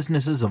connect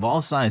businesses of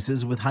all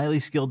sizes with highly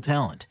skilled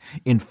talent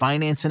in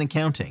finance and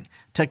accounting,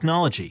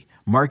 technology,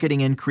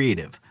 marketing and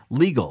creative,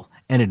 legal,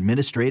 and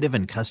administrative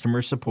and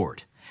customer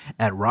support.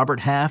 At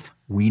Robert Half,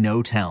 we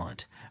know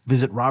talent.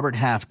 Visit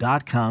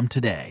roberthalf.com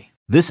today.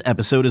 This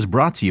episode is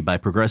brought to you by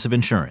Progressive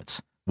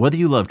Insurance. Whether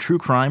you love true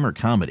crime or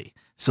comedy,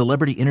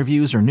 celebrity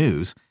interviews or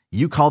news,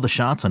 you call the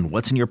shots on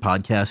what's in your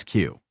podcast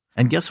queue.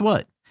 And guess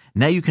what?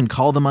 Now you can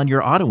call them on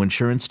your auto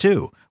insurance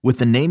too with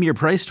the Name Your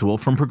Price tool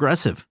from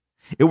Progressive.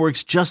 It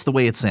works just the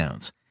way it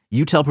sounds.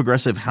 You tell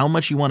Progressive how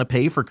much you want to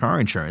pay for car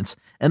insurance,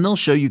 and they'll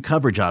show you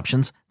coverage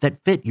options that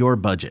fit your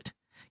budget.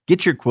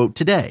 Get your quote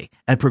today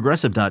at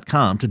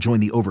Progressive.com to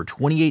join the over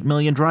 28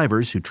 million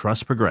drivers who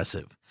trust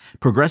Progressive.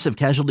 Progressive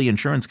Casualty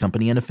Insurance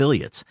Company and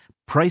Affiliates.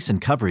 Price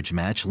and coverage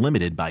match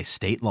limited by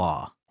state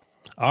law.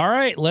 All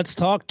right, let's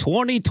talk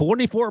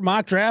 2024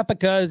 mock draft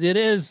because it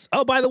is.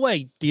 Oh, by the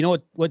way, do you know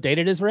what date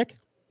it is, Rick?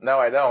 No,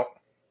 I don't.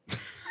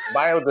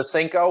 Mayo de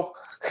Cinco?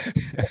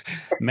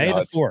 May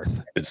the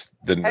 4th. It's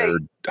the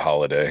nerd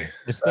holiday.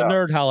 It's the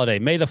nerd holiday.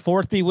 May the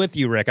 4th be with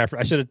you, Rick.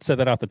 I should have said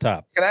that off the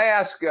top. Can I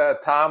ask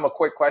Tom a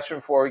quick question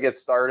before we get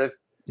started?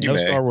 No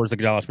Star Wars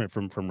acknowledgement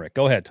from Rick.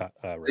 Go ahead, Tom.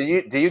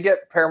 Rick. Do you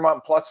get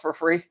Paramount Plus for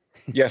free?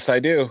 Yes, I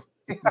do.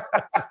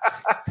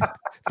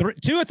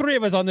 2 or 3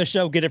 of us on this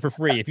show get it for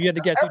free. If you had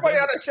to guess, everybody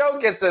on the show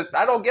gets it.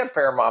 I don't get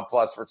Paramount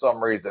Plus for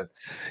some reason.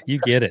 You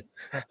get it.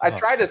 I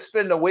tried to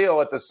spin the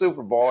wheel at the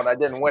Super Bowl and I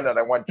didn't win it.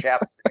 I won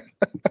chapstick.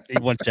 He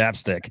won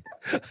chapstick.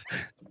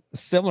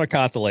 Similar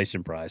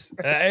consolation prize.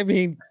 I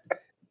mean,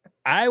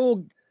 I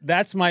will.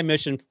 That's my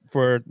mission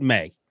for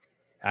May.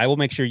 I will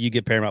make sure you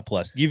get Paramount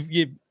Plus. You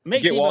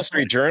get Wall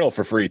Street Journal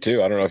for free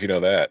too. I don't know if you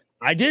know that.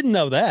 I didn't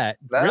know that.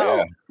 No.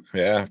 Really?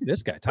 Yeah.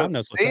 This guy, Tom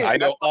knows. I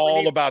know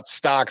all about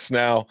stocks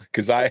now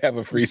because I have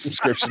a free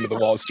subscription to the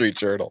Wall Street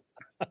Journal.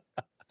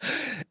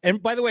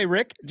 And by the way,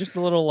 Rick, just a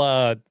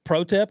little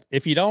pro tip.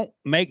 If you don't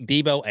make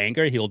Debo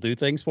angry, he'll do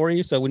things for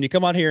you. So when you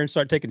come on here and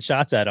start taking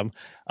shots at him,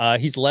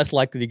 he's less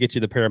likely to get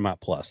you the Paramount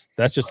Plus.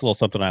 That's just a little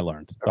something I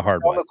learned the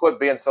hard way. Quit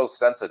being so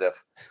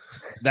sensitive.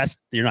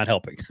 You're not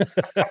helping.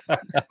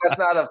 That's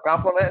not a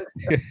compliment.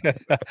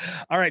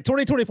 All right,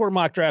 2024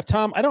 mock draft.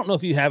 Tom, I don't know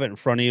if you have it in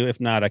front of you.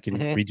 If not, I can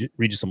read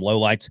you some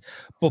lowlights.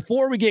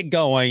 Before we get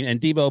going, and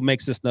Debo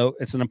makes this note,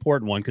 it's an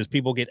important one because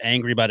people get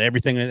angry about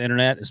everything on the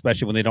internet,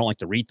 especially when they don't like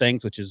to read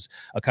things, which is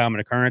a common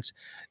occurrence.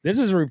 This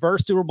is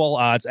reverse Super Bowl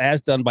odds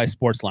as done by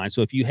Sportsline.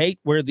 So if you hate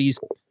where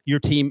your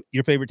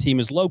favorite team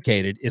is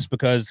located, it's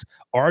because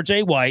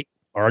RJ White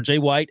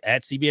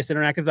at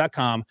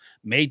cbsinteractive.com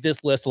made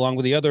this list along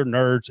with the other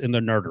nerds in the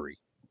nerdery.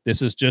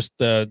 This is just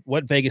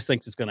what Vegas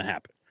thinks is going to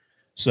happen.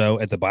 So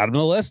at the bottom of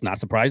the list, not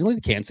surprisingly,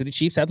 the Kansas City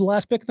Chiefs had the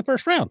last pick of the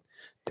first round.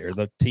 They're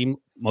the team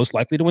most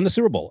likely to win the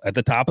Super Bowl. At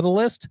the top of the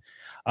list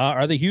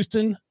are the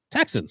Houston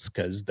Texans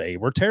because they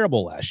were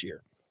terrible last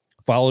year.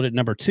 Followed at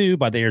number 2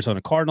 by the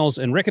Arizona Cardinals.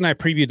 And Rick and I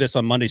previewed this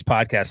on Monday's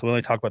podcast. We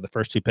only talked about the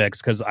first 2 picks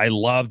because I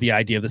love the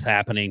idea of this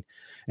happening.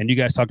 And you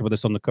guys talked about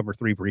this on the Cover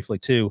 3 briefly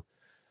too.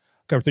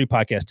 Cover 3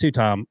 podcast too,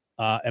 Tom.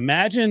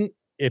 Imagine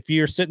if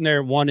you're sitting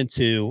there 1 and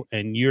 2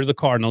 and you're the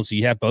Cardinals, so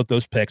you have both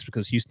those picks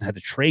because Houston had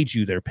to trade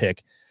you their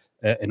pick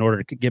in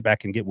order to get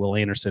back and get Will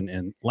Anderson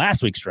in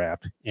last week's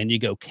draft. And you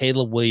go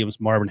Caleb Williams,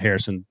 Marvin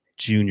Harrison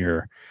Jr.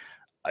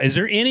 Is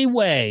there any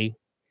way,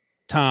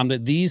 Tom,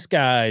 that these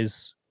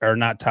guys are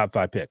not top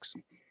 5 picks?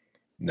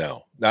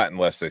 No, not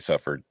unless they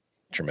suffered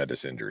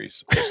tremendous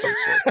injuries of some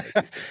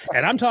sort.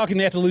 And I'm talking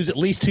they have to lose at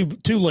least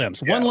two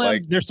limbs. Yeah, one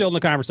limb, they're still in the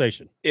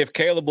conversation. If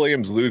Caleb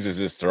Williams loses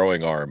his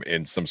throwing arm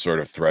in some sort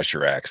of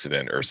thresher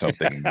accident or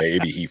something,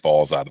 maybe he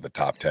falls out of the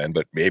top 10,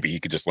 but maybe he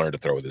could just learn to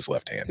throw with his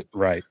left hand.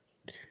 Right.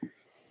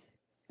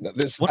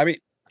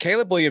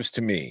 Caleb Williams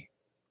to me,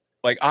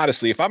 like,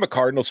 honestly, if I'm a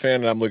Cardinals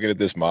fan and I'm looking at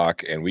this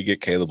mock and we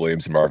get Caleb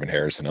Williams and Marvin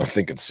Harrison, I'm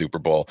thinking Super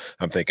Bowl.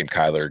 I'm thinking,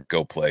 Kyler,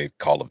 go play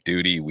Call of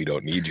Duty. We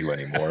don't need you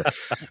anymore.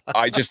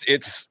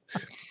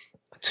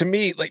 To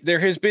me, like, there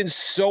has been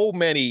so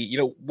many,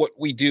 what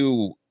we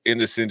do in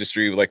this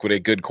industry, like when a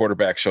good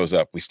quarterback shows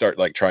up, we start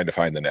like trying to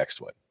find the next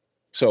one.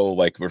 So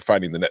like we're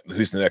finding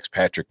who's the next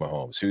Patrick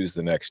Mahomes, who's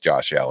the next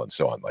Josh Allen,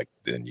 so on. Like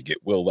then you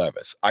get Will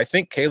Levis. I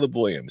think Caleb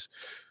Williams,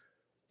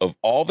 of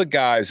all the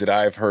guys that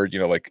I've heard,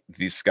 like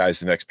these guys,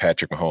 the next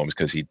Patrick Mahomes,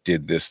 because he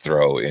did this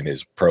throw in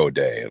his pro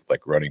day,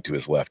 like running to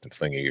his left and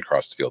flinging it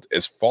across the field.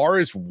 As far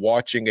as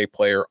watching a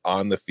player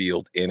on the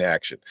field in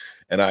action,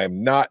 and I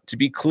am not, to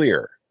be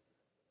clear,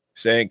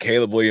 saying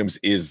Caleb Williams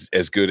is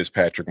as good as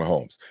Patrick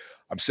Mahomes.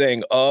 I'm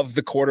saying of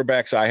the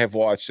quarterbacks I have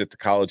watched at the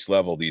college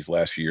level these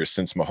last few years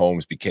since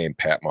Mahomes became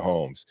Pat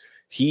Mahomes,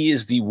 he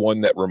is the one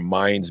that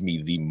reminds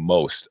me the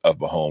most of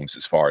Mahomes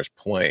as far as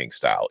playing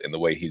style, in the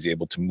way he's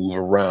able to move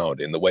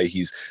around, in the way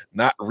he's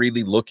not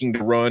really looking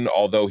to run,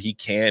 although he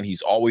can.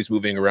 He's always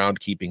moving around,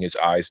 keeping his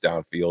eyes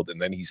downfield,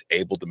 and then he's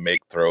able to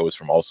make throws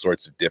from all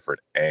sorts of different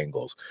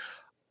angles.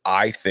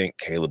 I think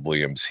Caleb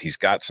Williams, he's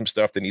got some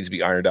stuff that needs to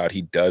be ironed out.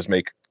 He does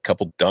make a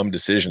couple dumb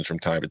decisions from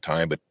time to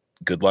time, but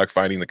good luck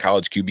finding the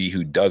college QB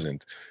who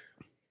doesn't.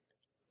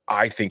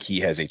 I think he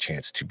has a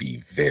chance to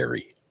be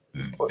very,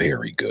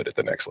 very good at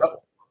the next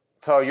level.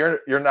 So you're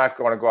not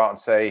going to go out and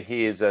say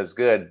he is as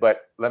good,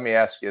 but let me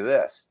ask you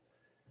this.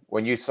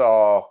 When you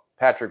saw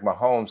Patrick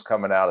Mahomes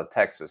coming out of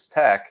Texas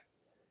Tech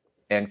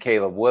and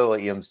Caleb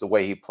Williams, the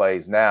way he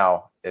plays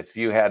now, if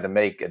you had to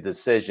make a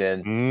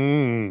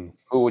decision,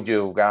 who would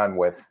you have gone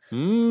with?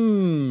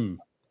 You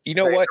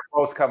know what?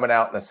 Both coming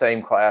out in the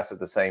same class at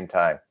the same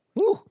time.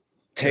 Ooh.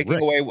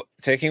 Taking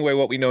away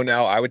what we know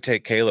now, I would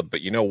take Caleb.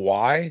 But you know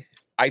why?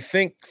 I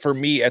think for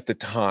me at the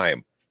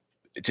time,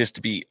 just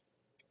to be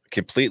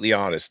completely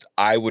honest,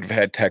 I would have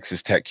had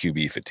Texas Tech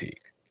QB fatigue.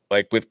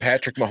 Like with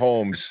Patrick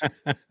Mahomes,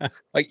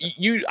 like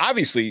you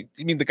obviously,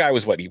 the guy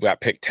was he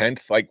got picked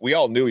 10th. Like we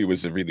all knew he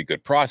was a really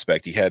good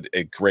prospect. He had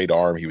a great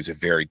arm. He was a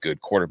very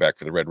good quarterback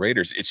for the Red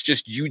Raiders. It's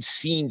just you'd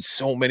seen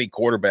so many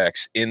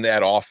quarterbacks in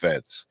that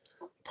offense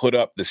put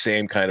up the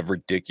same kind of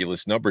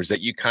ridiculous numbers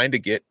that you kind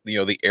of get,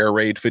 the air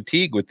raid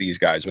fatigue with these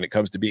guys when it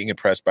comes to being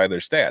impressed by their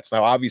stats.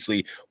 Now,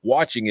 obviously,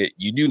 watching it,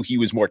 you knew he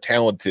was more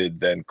talented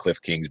than Cliff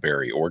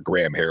Kingsbury or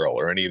Graham Harrell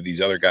or any of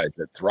these other guys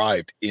that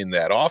thrived in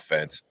that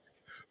offense.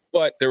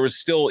 But there was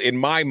still, in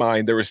my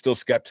mind, there was still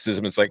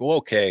skepticism. It's like, well,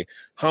 okay,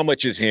 how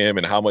much is him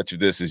and how much of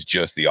this is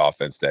just the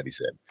offense that he's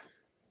in?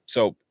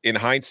 So in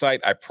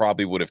hindsight, I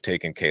probably would have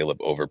taken Caleb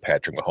over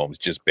Patrick Mahomes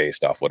just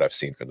based off what I've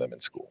seen from them in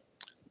school.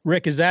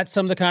 Rick, is that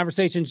some of the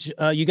conversations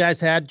you guys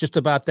had just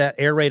about that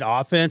air raid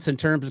offense in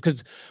terms,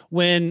 because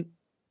when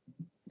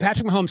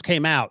Patrick Mahomes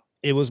came out,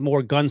 it was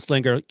more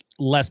gunslinger,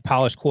 less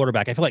polished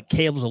quarterback. I feel like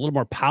Caleb was a little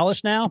more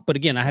polished now, but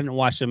again, I haven't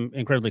watched him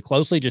incredibly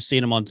closely, just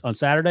seeing him on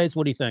Saturdays.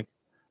 What do you think?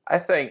 I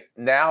think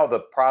now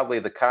probably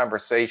the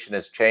conversation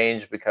has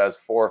changed, because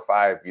 4 or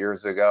 5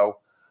 years ago,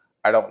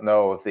 I don't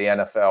know if the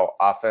NFL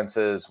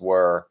offenses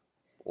were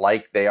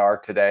like they are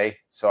today.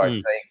 So I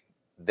think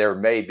there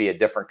may be a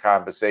different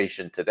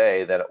conversation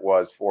today than it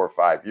was 4 or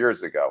 5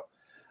 years ago.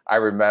 I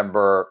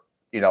remember,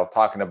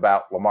 talking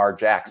about Lamar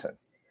Jackson,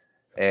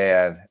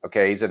 and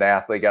okay, he's an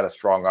athlete, got a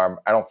strong arm.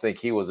 I don't think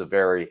he was a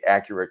very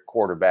accurate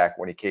quarterback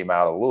when he came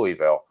out of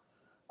Louisville,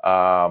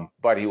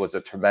 but he was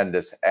a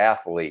tremendous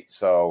athlete.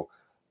 So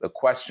the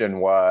question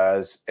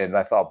was, and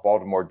I thought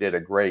Baltimore did a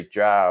great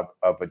job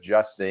of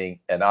adjusting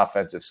an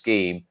offensive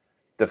scheme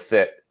to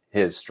fit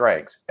his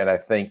strengths. And I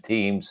think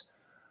teams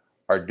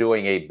are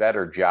doing a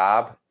better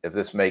job, if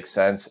this makes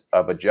sense,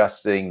 of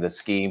adjusting the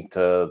scheme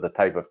to the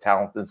type of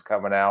talent that's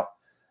coming out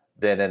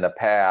than in the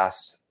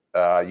past.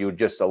 You would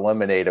just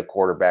eliminate a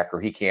quarterback, or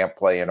he can't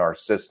play in our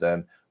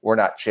system. We're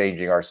not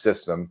changing our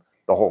system,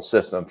 the whole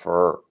system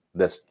for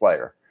this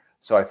player.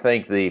 So I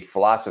think the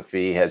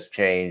philosophy has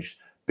changed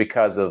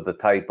because of the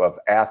type of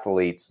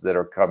athletes that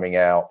are coming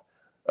out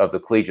of the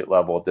collegiate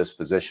level at this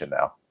position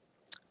now.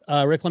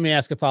 Rick, let me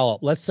ask a follow-up.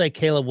 Let's say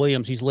Caleb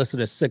Williams, he's listed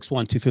as 6'1",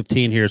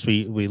 215 here as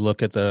we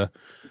look at the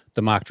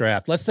mock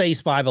draft. Let's say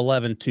he's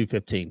 5'11",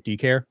 215. Do you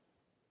care?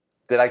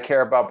 Did I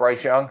care about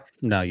Bryce Young?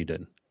 No, you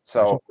didn't.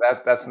 So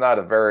that's not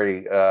a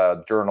very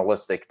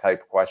journalistic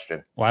type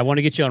question. Well, I want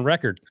to get you on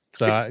record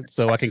so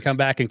I can come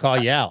back and call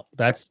you out.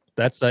 That's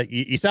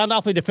you sound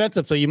awfully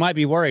defensive, so you might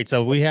be worried.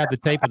 So we have the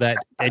tape of that.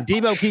 And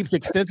Debo keeps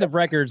extensive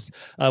records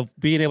of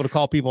being able to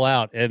call people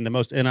out in the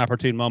most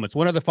inopportune moments.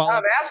 What are the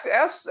follow-up?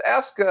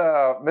 Ask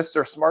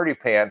Mr. Smarty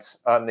Pants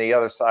on the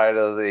other side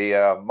of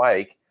the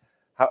mic.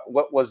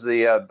 What was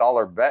the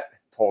dollar bet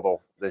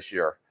total this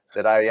year?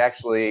 That I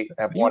actually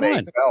have won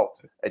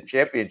a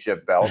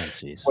championship belt,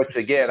 which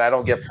again, I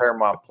don't get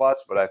Paramount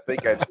Plus, but I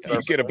think I deserve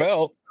you get a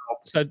belt.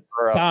 So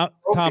Tom,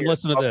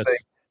 listen to this.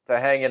 To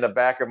hang in the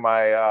back of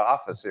my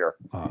office here.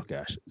 Oh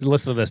gosh,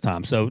 listen to this,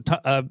 Tom. So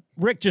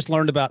Rick just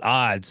learned about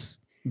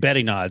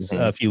betting odds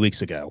a few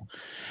weeks ago,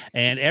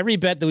 and every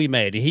bet that we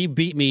made, he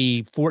beat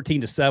me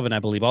 14-7, I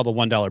believe, all the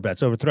 $1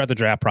 bets. So throughout the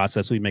draft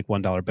process, we make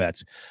 $1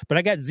 bets, but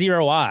I got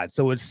 0 odds.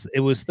 So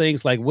it was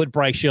things like, would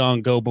Bryce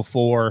Young go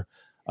before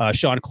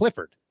Sean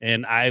Clifford?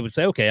 And I would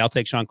say, okay, I'll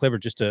take Sean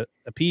Clifford just to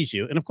appease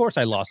you. And of course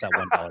I lost that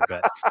 $1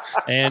 bet.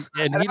 And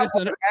he just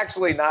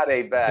actually not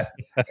a bet.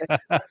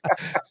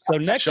 So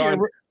next year,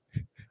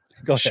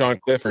 Sean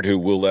Clifford, who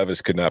Will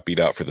Levis could not beat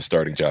out for the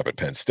starting job at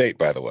Penn State,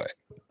 by the way.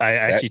 I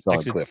actually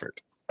Sean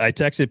Clifford. I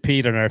texted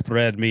Pete on our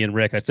thread, me and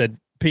Rick. I said,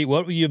 Pete,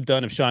 what would you have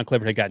done if Sean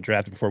Clifford had gotten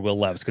drafted before Will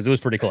Levis? Because it was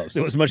pretty close.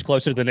 It was much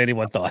closer than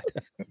anyone thought.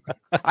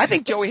 I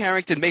think Joey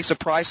Harrington may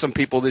surprise some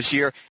people this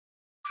year.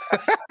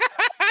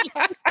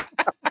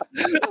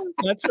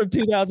 That's from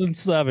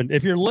 2007.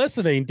 If you're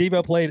listening,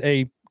 Debo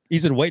played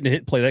he's been waiting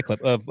to play that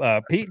clip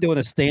of Pete doing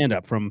a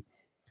stand-up from,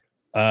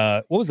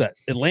 what was that?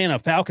 Atlanta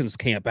Falcons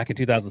camp back in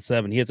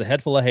 2007. He has a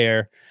head full of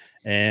hair,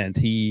 and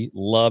he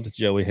loved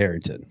Joey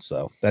Harrington.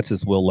 So that's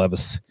his Will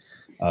Levis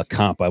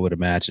comp, I would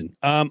imagine.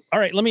 All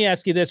right, let me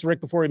ask you this,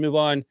 Rick, before we move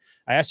on.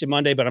 I asked you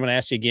Monday, but I'm going to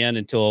ask you again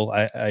until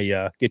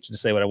I get you to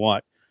say what I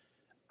want.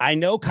 I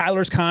know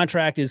Kyler's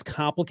contract is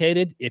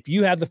complicated. If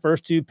you have the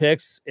first 2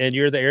 picks and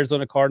you're the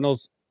Arizona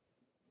Cardinals,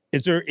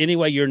 is there any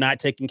way you're not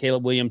taking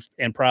Caleb Williams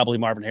and probably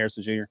Marvin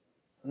Harrison Jr.?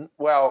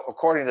 Well,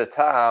 according to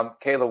Tom,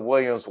 Caleb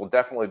Williams will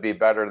definitely be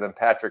better than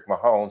Patrick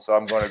Mahomes, so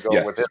I'm going to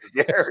go with his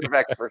area of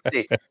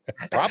expertise.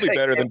 Probably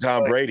better than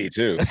Tom Brady,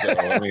 too. So,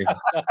 I mean.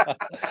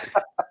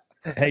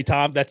 Hey,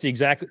 Tom, that's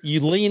you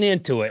lean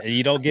into it and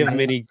you don't give him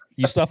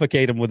you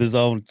suffocate him with his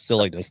own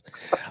silliness.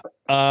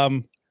 All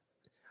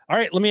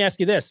right, let me ask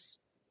you this.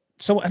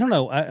 So I don't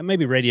know,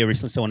 maybe radio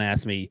recently someone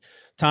asked me,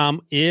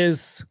 Tom,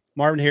 is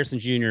Marvin Harrison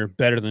Jr.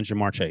 better than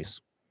Jamar Chase?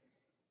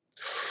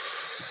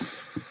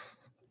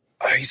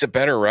 He's a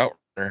better route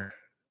runner.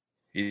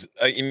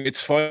 It's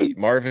funny.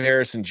 Marvin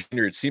Harrison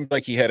Jr., it seemed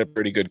like he had a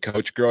pretty good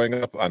coach growing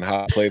up on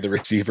how to play the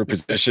receiver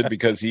position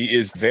because he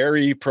is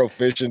very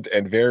proficient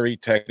and very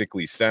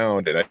technically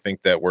sound. And I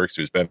think that works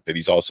to his benefit.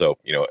 He's also,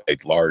 a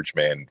large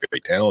man, very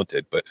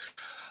talented, but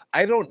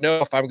I don't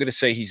know if I'm going to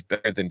say he's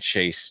better than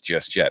Chase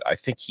just yet. I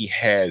think he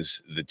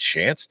has the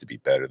chance to be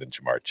better than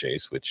Jamar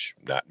Chase, which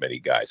not many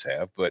guys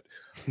have. But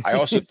I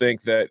also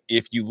think that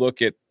if you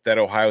look at that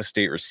Ohio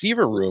State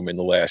receiver room in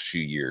the last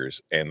few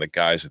years and the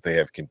guys that they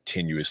have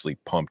continuously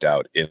pumped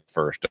out in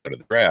first out of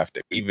the draft,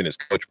 even his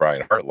coach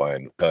Brian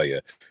Hartline will tell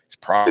you he's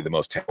probably the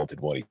most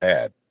talented one he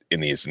had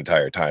in his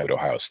entire time at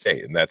Ohio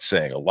State. And that's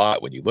saying a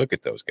lot when you look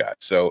at those guys.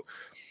 So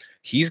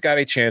he's got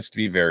a chance to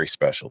be very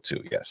special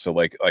too. Yes. So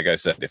like I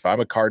said, if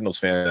I'm a Cardinals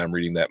fan and I'm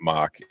reading that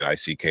mock and I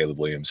see Caleb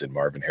Williams and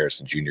Marvin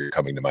Harrison Jr.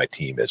 coming to my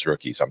team as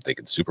rookies, I'm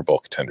thinking Super Bowl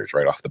contenders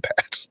right off the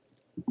bat.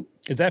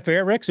 Is that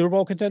fair, Rick? Super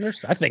Bowl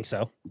contenders? I think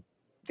so.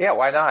 Yeah,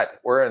 why not?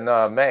 We're in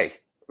May.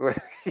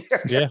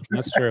 Yeah,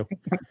 that's true.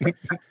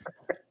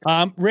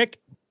 Rick,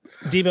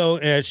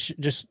 Debo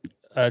just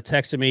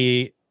texted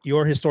me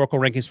your historical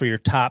rankings for your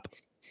top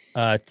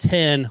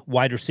 10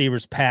 wide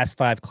receivers past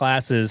 5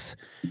 classes.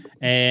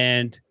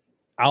 And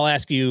I'll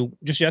ask you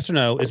just yes or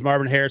no. Is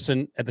Marvin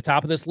Harrison at the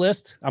top of this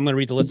list? I'm going to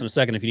read the list in a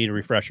second if you need a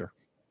refresher.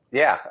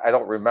 Yeah, I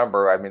don't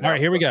remember. All right,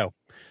 here we go.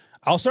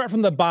 I'll start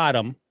from the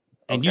bottom,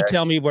 and you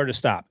tell me where to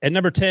stop. At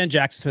number 10,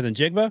 Jackson Smith and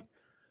Jigba.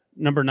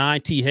 Number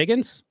 9, T.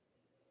 Higgins.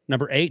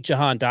 Number 8,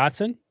 Jahan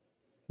Dotson.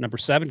 Number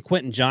 7,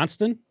 Quentin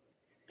Johnston.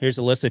 Here's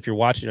the list if you're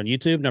watching on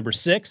YouTube. Number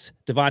 6,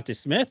 Devontae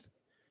Smith.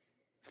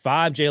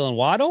 5, Jalen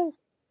Waddle.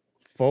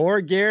 4,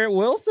 Garrett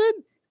Wilson.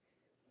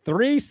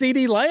 3,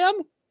 CeeDee Lamb.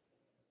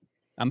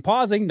 I'm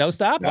pausing. No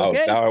stop. Now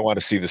okay. I want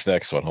to see this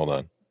next one. Hold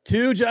on.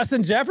 2,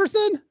 Justin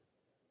Jefferson.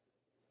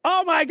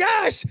 Oh, my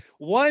gosh.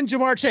 1,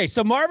 Jamar Chase.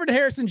 So Marvin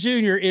Harrison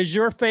Jr. is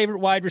your favorite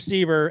wide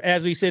receiver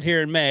as we sit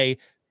here in May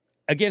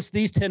against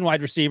these 10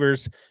 wide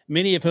receivers,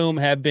 many of whom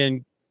have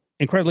been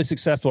incredibly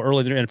successful early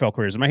in their NFL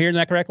careers. Am I hearing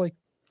that correctly?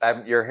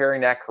 You're hearing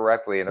that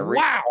correctly. And the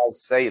reason I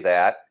say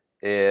that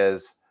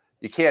is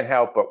you can't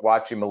help but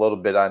watch him a little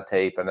bit on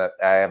tape, and I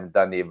haven't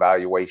done the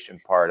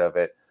evaluation part of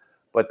it.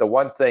 But the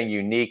one thing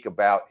unique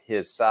about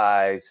his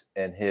size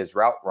and his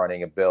route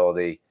running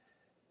ability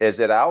is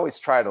that I always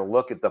try to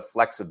look at the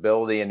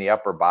flexibility in the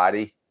upper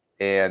body,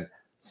 and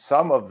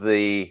some of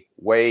the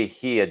way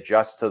he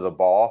adjusts to the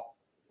ball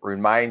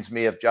reminds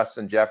me of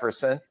Justin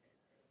Jefferson.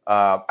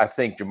 I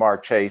think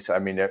Jamar Chase,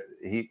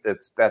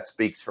 that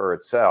speaks for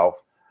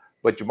itself,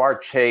 but Jamar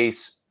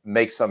Chase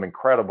makes some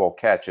incredible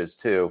catches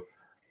too.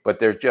 But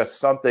there's just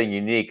something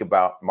unique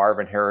about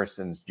Marvin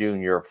Harrison's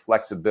Jr.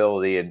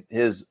 flexibility and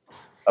his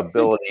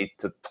ability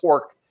to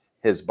torque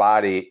his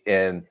body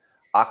in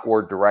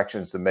awkward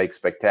directions to make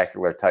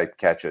spectacular type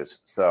catches.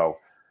 So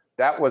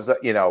that was,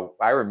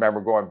 I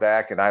remember going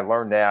back and I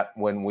learned that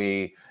when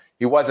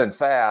he wasn't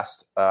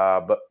fast,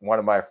 but one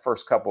of my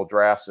first couple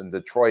drafts in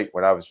Detroit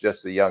when I was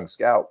just a young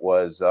scout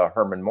was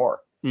Herman Moore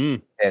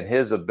and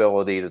his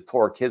ability to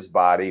torque his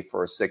body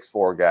for a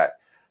 6'4" guy.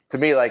 To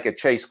me, like a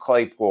Chase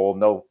Claypool,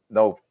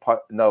 no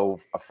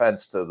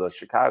offense to the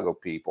Chicago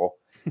people.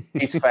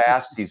 He's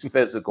fast, he's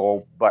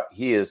physical, but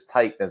he is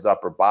tight in his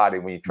upper body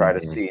when you try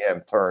to see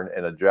him turn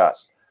and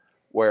adjust.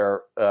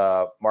 Where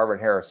Marvin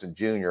Harrison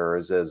Jr.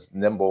 is as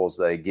nimble as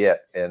they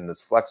get and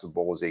as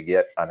flexible as they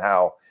get on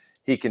how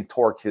he can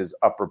torque his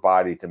upper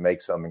body to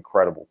make some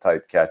incredible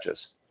type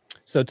catches.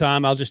 So,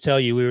 Tom, I'll just tell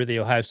you, we were at the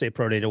Ohio State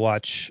Pro Day to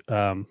watch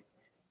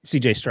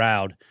C.J.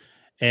 Stroud,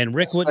 and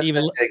Rick wouldn't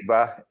even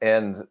Jigba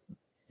and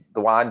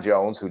Dwan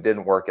Jones, who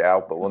didn't work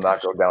out, but will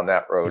not go down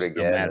that road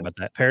again. Mad about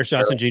that. Paris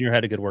Johnson Jr.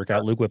 had a good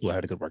workout. Luke Whipple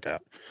had a good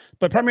workout,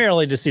 but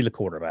primarily to see the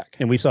quarterback.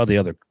 And we saw the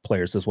other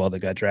players as well that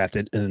got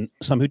drafted and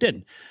some who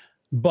didn't.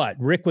 But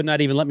Rick would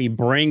not even let me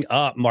bring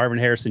up Marvin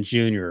Harrison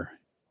Jr.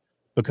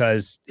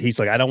 because he's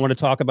like, I don't want to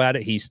talk about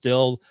it. He's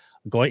still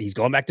he's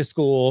going back to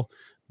school.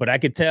 But I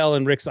could tell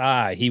in Rick's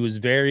eye, he was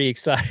very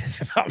excited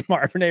about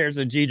Marvin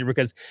Harrison Jr.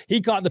 because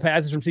he caught the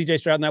passes from C.J.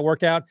 Stroud in that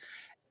workout.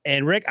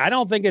 And Rick, I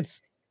don't think it's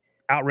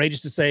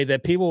outrageous to say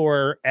that people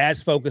were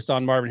as focused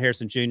on Marvin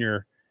Harrison Jr.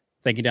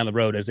 thinking down the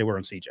road as they were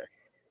on CJ.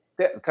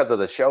 Yeah, because of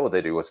the show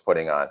that he was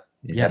putting on.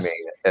 Yes. I mean,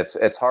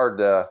 it's hard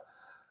to,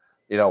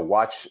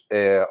 watch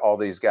all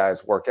these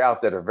guys work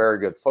out that are very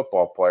good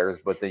football players,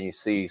 but then you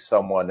see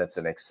someone that's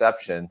an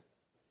exception.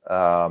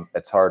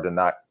 It's hard to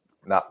not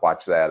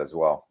watch that as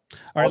well.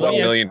 All right,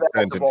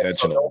 1,000,000% intentional.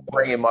 So don't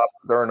bring him up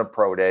during a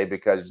pro day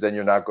because then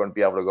you're not going to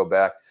be able to go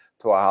back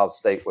to Ohio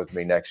State with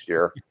me next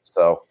year.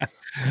 So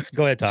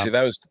go ahead, Tom. See,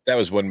 that was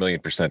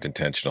 1,000,000%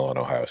 intentional on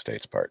Ohio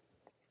State's part.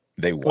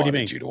 They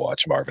wanted you to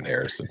watch Marvin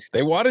Harrison.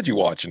 They wanted you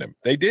watching him.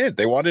 They did.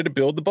 They wanted to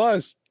build the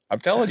buzz. I'm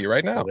telling you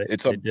right now,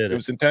 it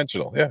was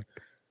intentional. Yeah.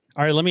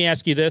 All right, let me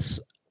ask you this,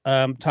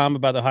 Tom,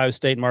 about Ohio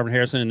State and Marvin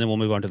Harrison, and then we'll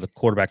move on to the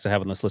quarterbacks I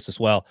have on this list as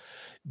well.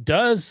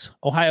 Does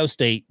Ohio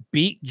State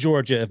beat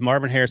Georgia if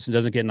Marvin Harrison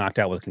doesn't get knocked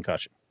out with a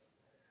concussion?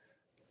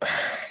 I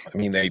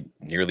mean, they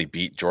nearly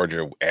beat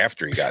Georgia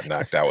after he got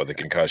knocked out with a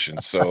concussion.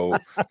 So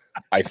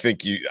I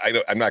think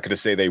I'm not going to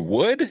say they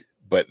would,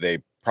 but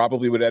they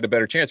probably would have had a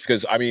better chance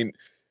because, I mean,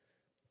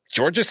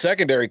 Georgia's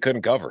secondary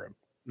couldn't cover him.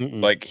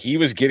 Mm-mm. Like he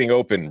was getting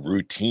open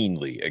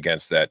routinely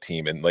against that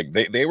team. And like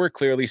they were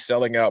clearly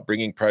selling out,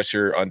 bringing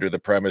pressure under the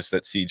premise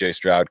that CJ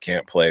Stroud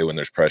can't play when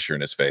there's pressure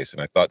in his face.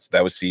 And I thought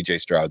that was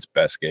CJ Stroud's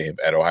best game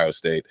at Ohio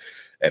State.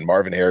 And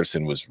Marvin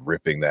Harrison was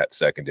ripping that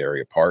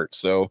secondary apart.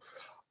 So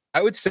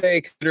I would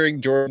say, considering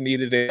Jordan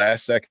needed a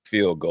last-second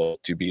field goal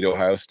to beat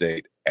Ohio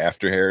State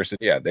after Harrison,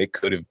 yeah, they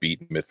could have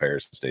beaten him if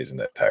Harrison stays in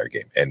that entire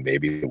game. And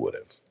maybe they would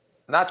have.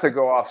 Not to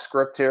go off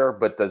script here,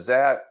 but does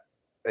that,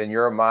 in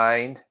your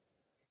mind,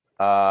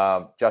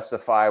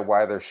 justify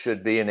why there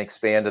should be an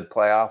expanded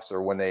playoffs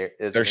or when there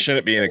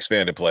shouldn't be an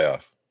expanded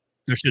playoff?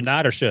 There should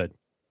not or should?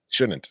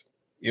 Shouldn't.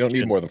 You don't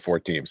need more than 4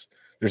 teams.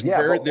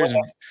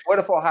 What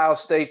if Ohio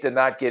State did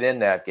not get in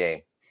that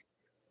game?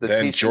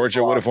 Then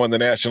Georgia would have won the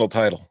national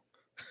title,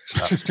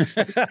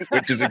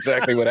 which is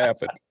exactly what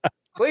happened.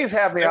 Please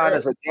have me on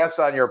as a guest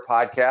on your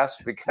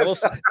podcast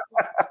because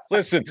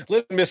listen,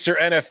 Mr.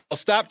 NFL,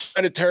 stop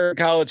trying to turn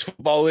college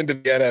football into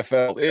the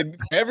NFL.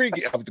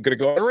 I'm going to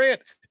go on a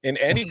rant. In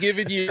any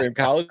given year in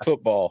college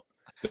football,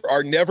 there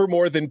are never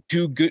more than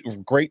 2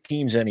 great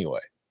teams anyway.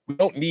 We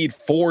don't need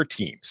 4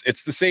 teams.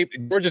 It's the same.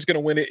 We're just going to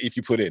win it if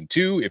you put in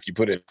 2, if you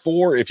put in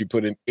 4, if you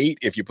put in 8,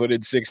 if you put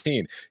in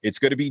 16. It's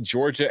going to be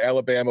Georgia,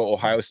 Alabama,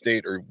 Ohio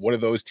State, or one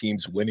of those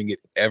teams winning it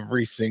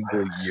every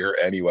single year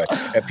anyway.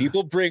 And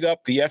people bring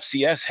up the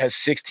FCS has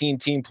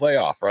 16-team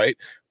playoff, right?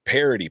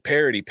 Parity.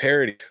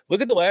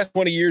 Look at the last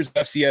 20 years of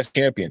FCS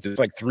champions. It's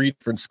like 3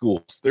 different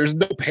schools. There's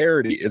no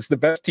parity. It's the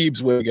best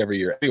teams winning every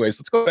year. Anyways,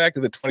 let's go back to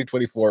the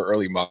 2024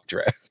 early mock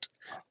draft.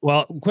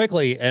 Well,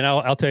 quickly, and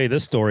I'll tell you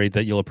this story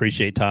that you'll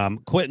appreciate, Tom.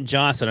 Quentin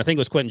Johnson, I think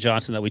it was Quentin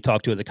Johnson that we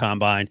talked to at the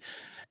Combine.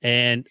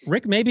 And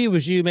Rick, maybe it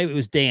was you, maybe it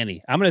was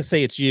Danny. I'm going to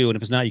say it's you, and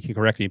if it's not, you can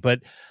correct me. But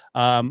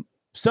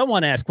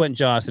someone asked Quentin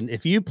Johnson,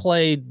 if you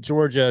played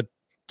Georgia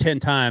 10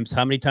 times,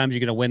 how many times are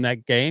you going to win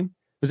that game?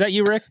 Was that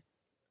you, Rick?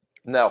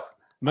 No.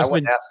 I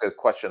wouldn't ask a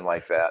question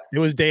like that. It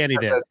was Danny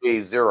then. That'd be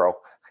 0.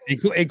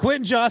 And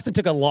Quentin Johnson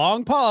took a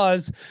long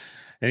pause,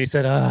 and he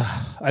said,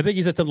 I think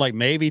he said something like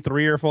maybe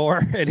 3 or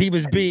 4, and he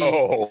was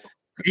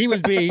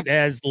being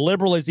as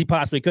liberal as he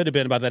possibly could have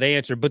been about that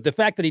answer. But the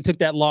fact that he took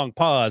that long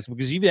pause,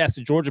 because you've asked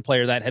a Georgia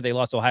player that had they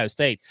lost to Ohio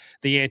State,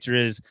 the answer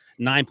is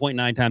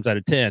 9.9 times out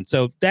of 10.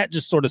 So that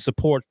just sort of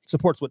supports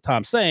what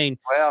Tom's saying.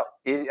 Well,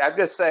 I'm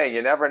just saying,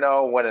 you never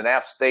know when an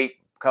App State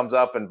comes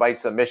up and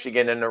bites a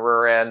Michigan in the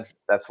rear end.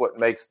 That's why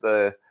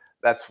the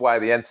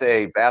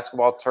NCAA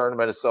basketball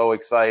tournament is so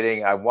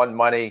exciting. I won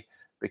money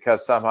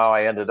because somehow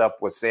I ended up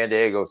with San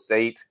Diego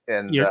State.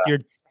 And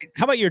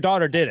how about your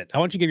daughter did it? I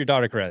want you to give your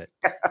daughter credit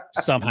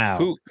somehow.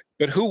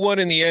 Who won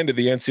in the end of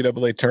the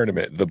NCAA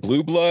tournament? The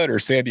Blue Blood or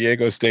San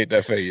Diego State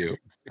and FAU?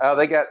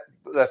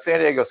 The San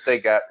Diego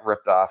State got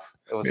ripped off.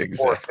 It was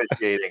poor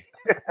officiating.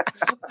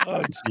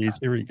 Oh, geez.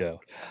 Here we go.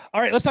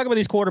 All right, let's talk about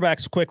these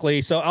quarterbacks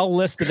quickly. So I'll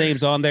list the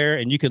names on there,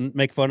 and you can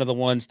make fun of the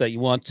ones that you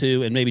want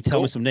to, and maybe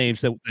tell me some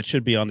names that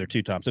should be on there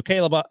too, Tom. So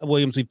Caleb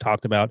Williams, we've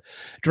talked about.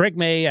 Drake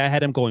May, I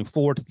had him going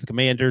forward to the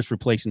Commanders,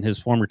 replacing his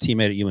former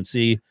teammate at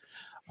UNC.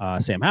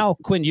 Sam Howell.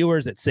 Quinn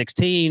Ewers at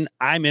 16.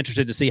 I'm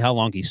interested to see how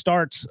long he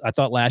starts. I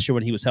thought last year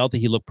when he was healthy,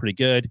 he looked pretty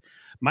good.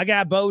 My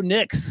guy, Bo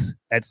Nix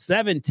at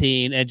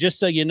 17. And just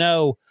so you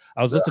know,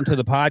 I was listening to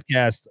the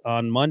podcast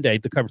on Monday,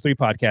 the Cover 3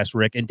 podcast,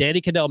 Rick, and Danny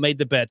Cadell made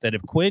the bet that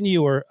if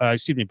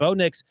Bo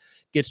Nix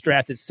gets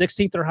drafted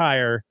 16th or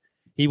higher,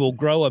 he will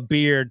grow a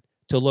beard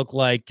to look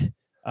like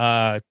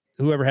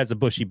whoever has a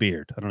bushy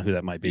beard. I don't know who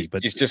that might be,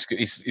 but he's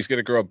going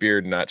to grow a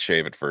beard and not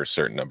shave it for a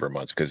certain number of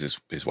months because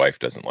his wife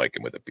doesn't like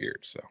him with a beard.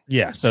 So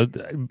yeah, so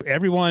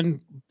everyone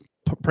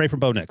pray for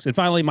Bo Nix. And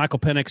finally, Michael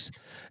Penix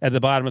at the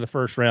bottom of the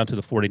first round to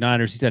the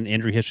 49ers. He's had an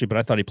injury history, but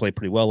I thought he played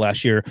pretty well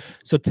last year.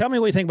 So tell me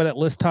what you think about that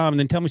list, Tom, and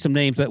then tell me some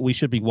names that we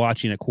should be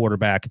watching at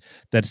quarterback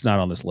that's not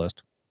on this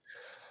list.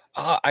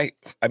 I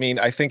mean,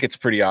 I think it's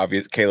pretty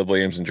obvious. Caleb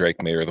Williams and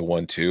Drake May are the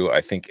 1-2.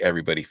 I think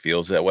everybody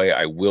feels that way.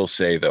 I will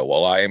say, though,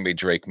 while I am a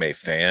Drake May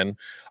fan,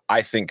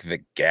 I think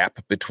the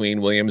gap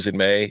between Williams and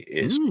May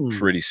is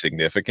pretty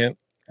significant.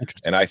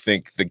 And I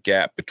think the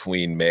gap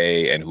between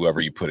May and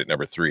whoever you put at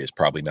number 3 is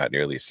probably not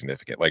nearly as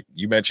significant. Like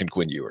you mentioned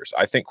Quinn Ewers.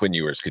 I think Quinn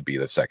Ewers could be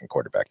the second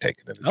quarterback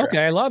taken in the draft.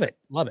 Okay, I love it.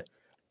 Love it.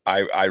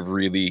 I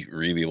really,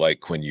 really like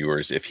Quinn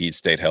Ewers. If he'd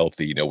stayed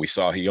healthy, you know, we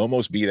saw he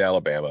almost beat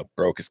Alabama,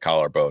 broke his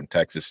collarbone.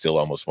 Texas still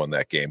almost won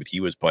that game, but he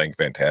was playing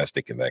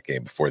fantastic in that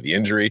game before the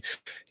injury.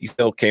 He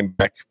still came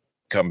back,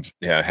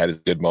 had his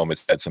good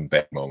moments, had some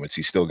bad moments.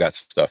 He still got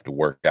some stuff to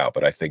work out,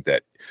 but I think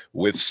that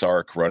with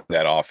Sark running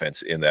that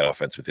offense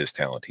with his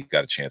talent, he's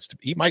got a chance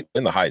he might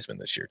win the Heisman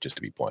this year, just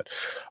to be blunt.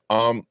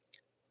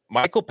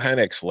 Michael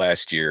Penix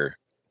last year,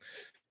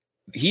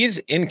 he's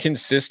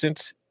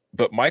inconsistent,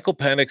 but Michael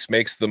Penix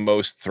makes the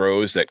most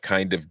throws that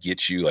kind of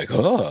get you like,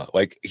 I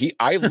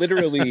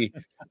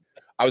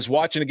was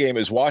watching a game,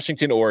 it was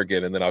Washington,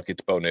 Oregon, and then I'll get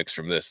to Bo Nix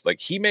from this. Like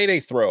he made a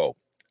throw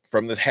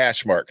from the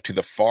hash mark to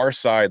the far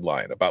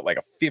sideline, about like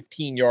a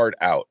 15-yard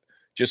out,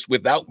 just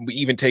without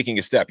even taking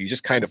a step. You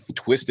just kind of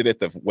twisted at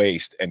the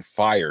waist and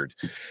fired.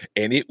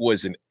 And it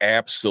was an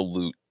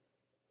absolute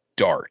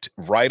dart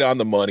right on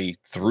the money,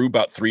 threw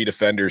about 3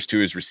 defenders to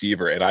his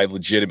receiver. And I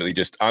legitimately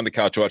just on the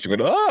couch watching,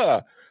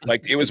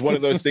 like it was one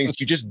of those things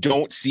you just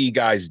don't see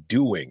guys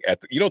doing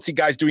you don't see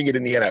guys doing it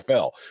in the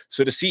NFL.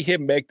 So to see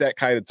him make that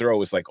kind of throw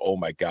was like, oh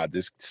my God,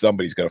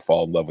 somebody's going to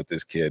fall in love with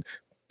this kid.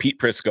 Pete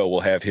Prisco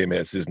will have him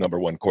as his number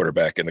 1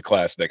 quarterback in the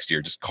class next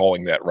year. Just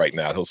calling that right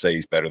now. He'll say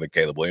he's better than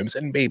Caleb Williams,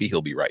 and maybe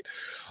he'll be right.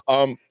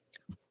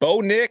 Bo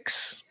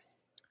Nix,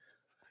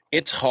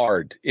 it's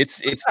hard.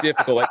 It's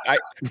difficult. Like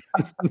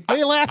what are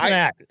you laughing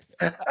at?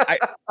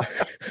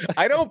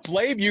 I don't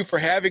blame you for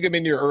having him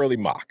in your early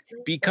mock,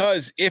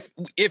 because if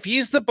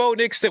he's the Bo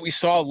Nix that we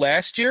saw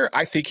last year,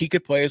 I think he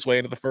could play his way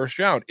into the first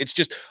round. It's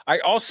just I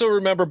also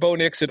remember Bo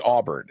Nix at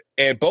Auburn,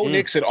 and Bo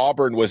Nix at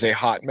Auburn was a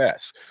hot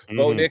mess.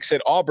 Bo Nix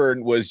at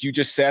Auburn was you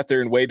just sat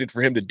there and waited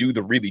for him to do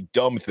the really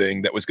dumb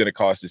thing that was going to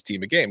cost his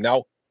team a game.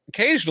 Now,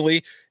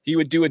 occasionally he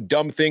would do a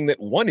dumb thing that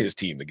won his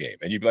team the game,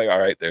 and you'd be like, all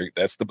right,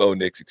 that's the Bo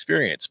Nix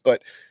experience.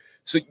 But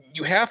so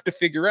you have to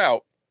figure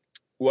out,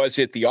 was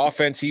it the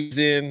offense he was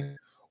in,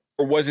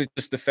 or was it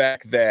just the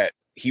fact that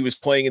he was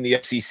playing in the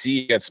SEC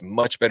against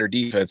much better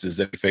defenses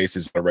than he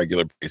faces on a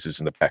regular basis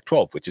in the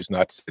Pac-12, which is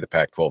not to say the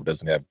Pac-12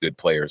 doesn't have good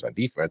players on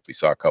defense. We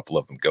saw a couple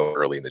of them go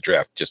early in the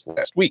draft just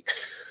last week.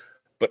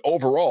 But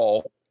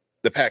overall,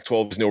 the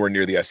Pac-12 is nowhere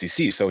near the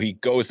SEC. So he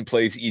goes and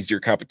plays easier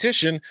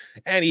competition,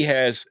 and he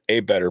has a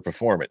better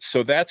performance.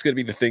 So that's going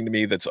to be the thing to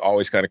me that's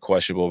always kind of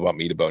questionable about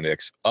me to Bo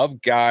Nix. Of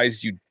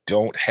guys you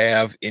don't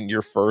have in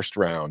your first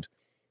round,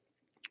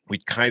 we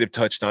kind of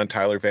touched on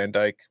Tyler Van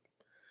Dyke.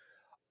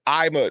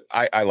 I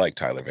like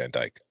Tyler Van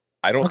Dyke.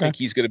 I don't think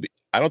he's going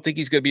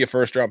to be a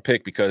first round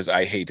pick because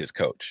I hate his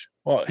coach.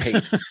 Well,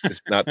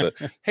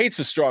 hate's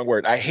a strong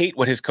word. I hate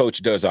what his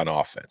coach does on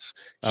offense.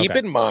 Keep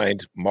in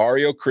mind,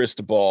 Mario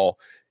Cristobal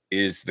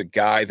is the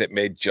guy that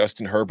made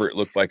Justin Herbert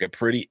look like a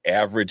pretty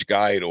average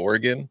guy at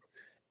Oregon.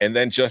 And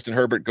then Justin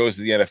Herbert goes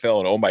to the NFL,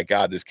 and oh my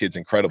God, this kid's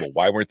incredible.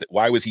 Why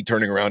was he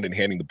turning around and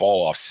handing the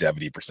ball off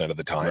 70% of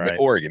the time at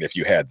Oregon if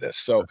you had this?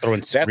 So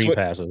throwing screen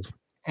passes.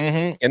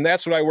 And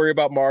that's what I worry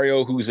about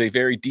Mario, who's a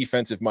very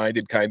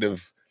defensive-minded kind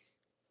of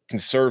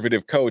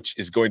conservative coach,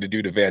 is going to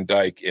do to Van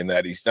Dyke, in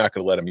that he's not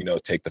going to let him,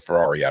 take the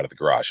Ferrari out of the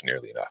garage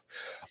nearly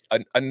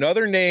enough.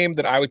 Another name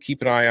that I would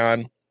keep an eye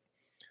on,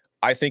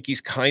 I think he's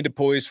kind of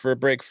poised for a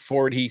break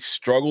forward. He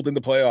struggled in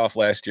the playoff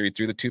last year. He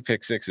threw the 2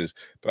 pick sixes,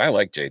 but I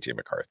like JJ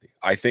McCarthy.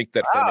 I think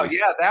that.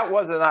 That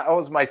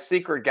was my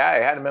secret guy. I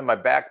had him in my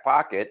back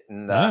pocket,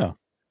 and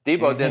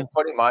Debo didn't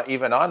put him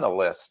even on the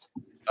list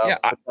of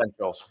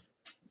potentials.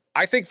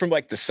 I think from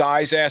like the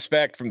size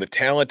aspect, from the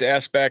talent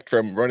aspect,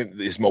 from running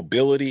his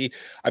mobility.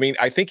 I mean,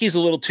 I think he's a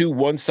little too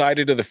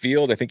one-sided of the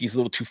field. I think he's a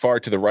little too far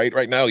to the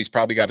right now. He's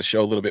probably got to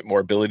show a little bit more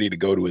ability to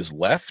go to his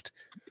left.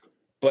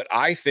 But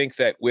I think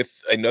that with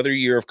another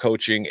year of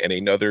coaching and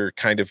another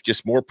kind of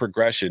just more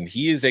progression,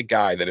 he is a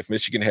guy that if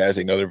Michigan has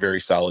another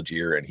very solid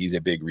year, and he's a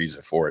big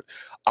reason for it,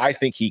 I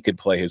think he could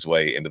play his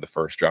way into the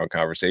first round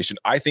conversation.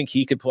 I think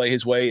he could play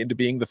his way into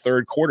being the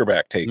third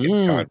quarterback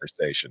taken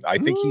conversation. I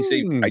think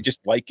I just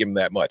like him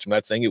that much. I'm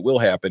not saying it will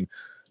happen.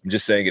 I'm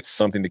just saying it's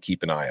something to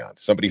keep an eye on.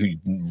 Somebody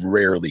who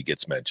rarely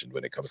gets mentioned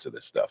when it comes to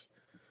this stuff.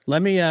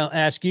 Let me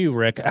ask you,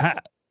 Rick,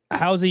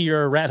 how's he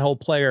your rat hole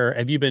player?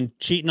 Have you been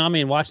cheating on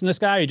me and watching this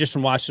guy, or just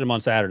from watching him on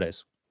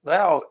Saturdays?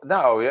 No,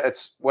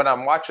 it's when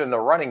I'm watching the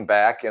running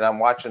back and I'm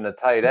watching the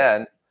tight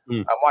end,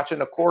 I'm watching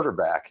the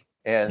quarterback.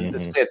 And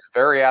this kid's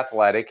very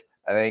athletic,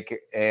 I think.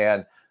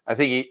 And I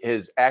think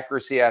his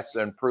accuracy has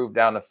to improve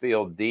down the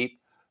field deep.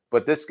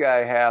 But this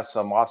guy has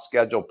some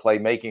off-schedule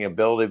playmaking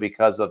ability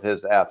because of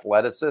his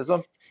athleticism,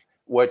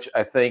 which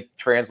I think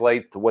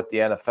translates to what the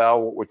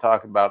NFL, what we're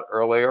talking about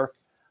earlier.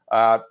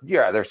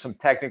 There's some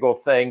technical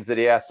things that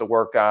he has to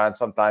work on.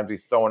 Sometimes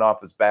he's throwing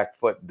off his back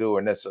foot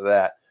doing this or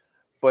that.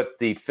 But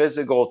the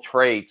physical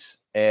traits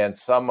and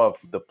some of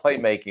the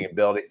playmaking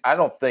ability, I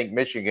don't think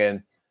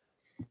Michigan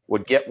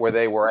would get where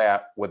they were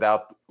at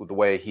without the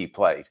way he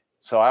played.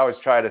 So I always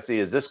try to see,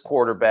 is this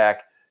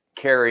quarterback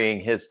carrying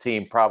his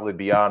team probably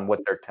beyond what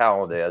their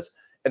talent is?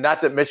 And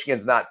not that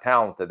Michigan's not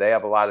talented. They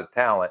have a lot of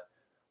talent.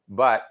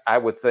 But I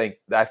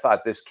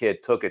thought this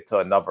kid took it to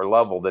another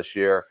level this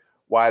year.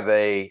 Why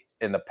they,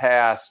 in the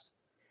past,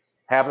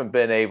 haven't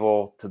been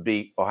able to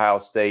beat Ohio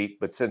State.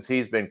 But since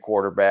he's been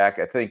quarterback,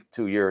 I think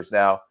 2 years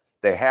now,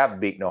 they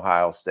have beaten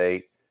Ohio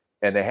State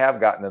and they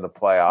have gotten in the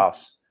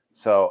playoffs.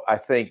 So I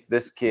think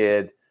this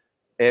kid,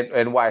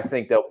 and why I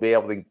think they'll be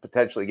able to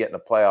potentially get in the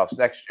playoffs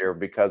next year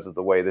because of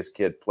the way this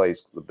kid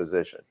plays the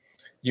position.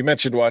 You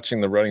mentioned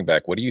watching the running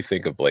back. What do you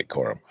think of Blake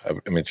Corum?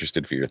 I'm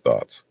interested for your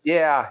thoughts.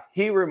 Yeah,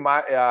 he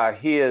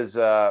is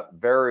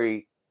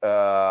very,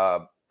 I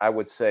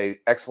would say,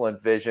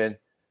 excellent vision,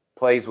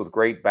 plays with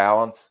great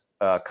balance,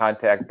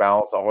 contact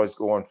balance, always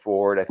going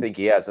forward. I think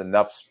he has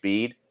enough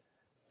speed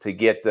to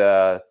get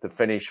to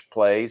finish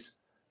plays.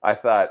 I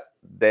thought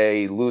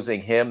losing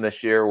him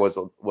this year was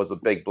a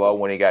big blow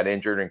when he got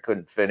injured and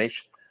couldn't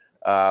finish.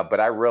 But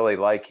I really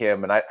like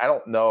him. And I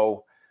don't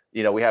know,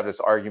 we have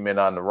this argument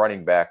on the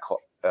running back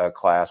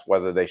class,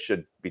 whether they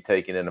should be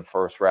taken in the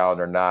first round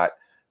or not.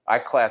 I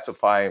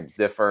classify him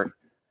different.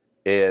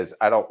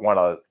 I don't want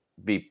to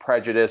be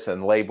prejudiced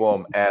and label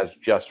them as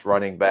just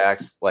running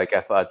backs. Like I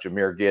thought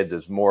Jahmyr Gibbs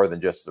is more than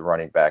just the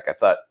running back. I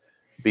thought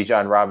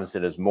Bijan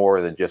Robinson is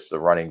more than just the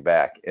running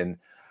back. And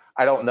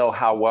I don't know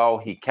how well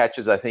he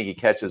catches. I think he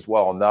catches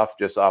well enough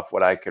just off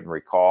what I can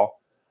recall.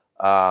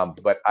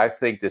 But I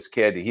think this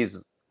kid,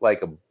 he's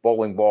like a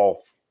bowling ball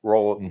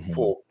full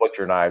of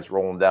butcher knives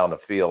rolling down the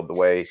field, the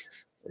way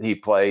he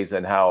plays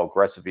and how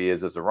aggressive he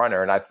is as a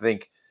runner. And I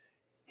think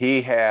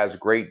he has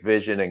great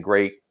vision and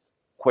great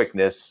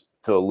quickness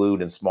to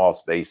elude in small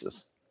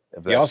spaces.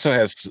 He also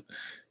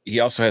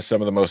has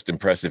some of the most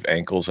impressive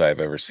ankles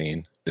I've ever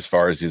seen as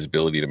far as his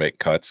ability to make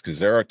cuts. Because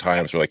there are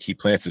times where he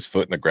plants his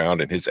foot in the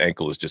ground and his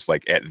ankle is just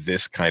at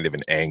this kind of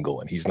an angle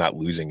and he's not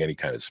losing any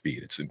kind of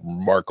speed. It's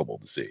remarkable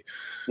to see.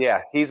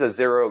 Yeah, he's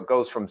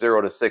goes from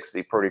 0 to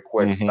 60 pretty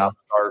quick. Stop,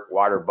 start,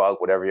 water bug,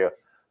 whatever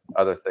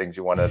other things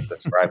you want to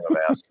describe him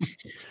as.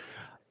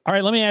 All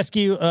right, let me ask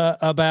you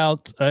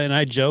about, and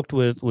I joked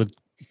with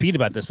Pete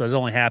about this, but I was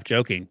only half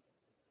joking.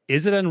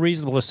 Is it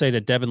unreasonable to say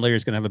that Devin Leary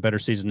is going to have a better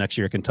season next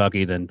year at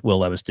Kentucky than Will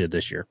Levis did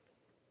this year?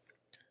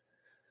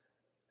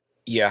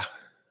 Yeah.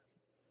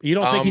 You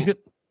don't think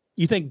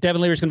you think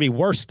Devin Leary is going to be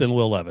worse than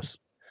Will Levis?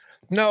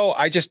 No,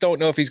 I just don't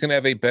know if he's going to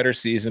have a better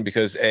season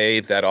because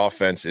that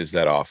offense is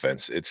that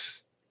offense.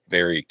 It's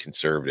very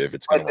conservative.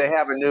 But they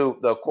have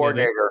the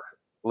coordinator.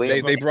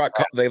 They brought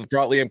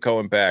Liam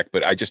Cohen back,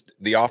 but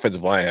the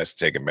offensive line has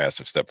to take a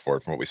massive step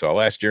forward from what we saw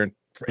last year.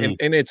 And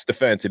in its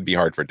defense, it'd be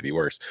hard for it to be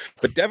worse.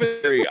 But Devin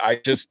Leary,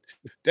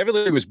 Devin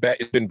Leary has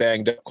been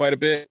banged up quite a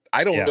bit.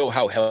 I don't know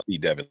how healthy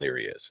Devin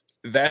Leary is.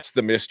 That's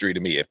the mystery to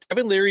me. If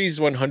Devin Leary is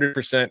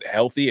 100%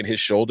 healthy and his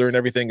shoulder and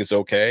everything is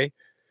okay,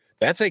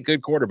 that's a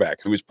good quarterback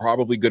who is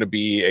probably going to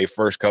be a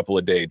first couple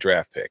of day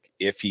draft pick.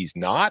 If he's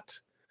not,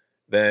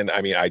 then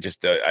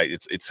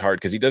it's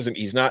hard because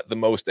he's not the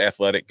most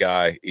athletic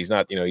guy. He's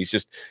not,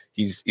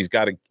 he's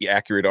got an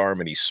accurate arm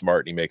and he's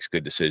smart and he makes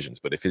good decisions.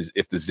 But if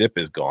the zip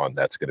is gone,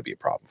 that's going to be a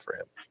problem for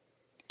him.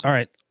 All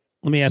right.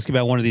 Let me ask you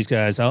about one of these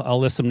guys. I'll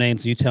list some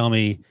names. You tell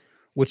me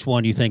which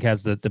one you think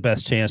has the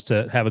best chance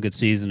to have a good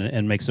season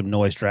and make some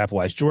noise draft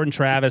wise. Jordan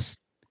Travis,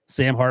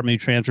 Sam Hartman, who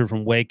transferred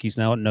from Wake. He's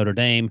now at Notre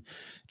Dame.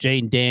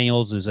 Jaden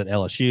Daniels is at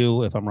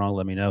LSU. If I'm wrong,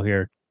 let me know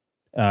here.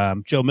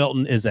 Joe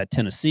Milton is at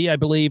Tennessee, I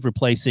believe,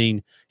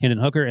 replacing Hendon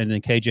Hooker, and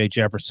then KJ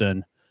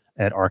Jefferson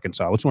at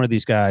Arkansas. Which one of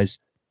these guys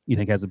you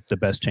think has the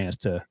best chance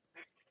to?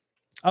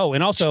 Oh,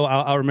 and also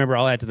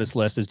I'll add to this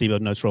list as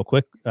Debo notes real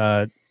quick.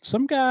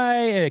 Some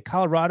guy at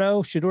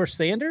Colorado, Shedeur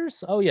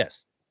Sanders. Oh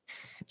yes,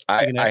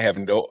 I have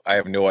no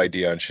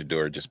idea on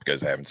Shedeur just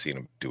because I haven't seen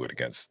him do it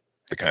against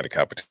the kind of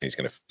competition he's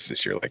going to face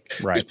this year.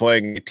 He's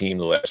playing a team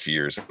the last few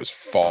years that was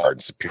far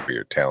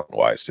superior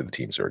talent-wise to the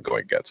teams who are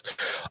going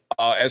against.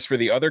 As for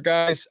the other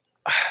guys,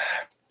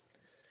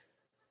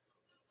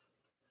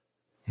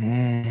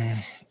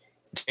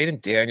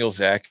 Jaden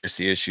Daniels'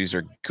 accuracy issues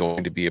are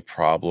going to be a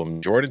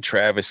problem. Jordan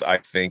Travis, I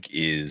think,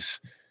 is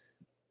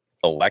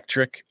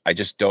electric. I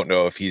just don't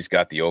know if he's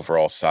got the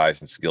overall size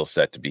and skill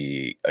set to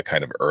be a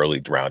kind of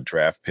early round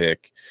draft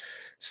pick.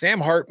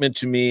 Sam Hartman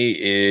to me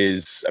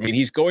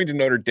he's going to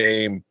Notre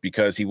Dame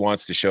because he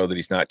wants to show that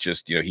he's not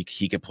just,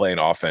 he can play in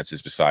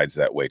offenses besides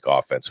that Wake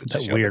offense, which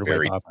is weird,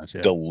 very offense,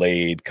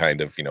 delayed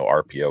kind of,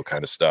 RPO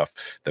kind of stuff,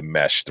 the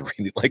mesh,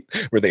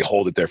 where they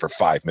hold it there for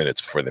 5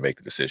 minutes before they make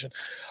the decision.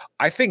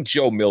 I think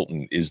Joe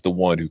Milton is the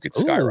one who could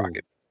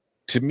skyrocket.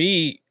 To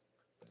me,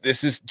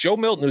 this is Joe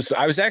Milton.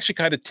 I was actually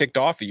kind of ticked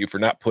off at you for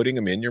not putting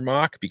him in your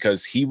mock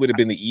because he would have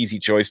been the easy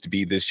choice to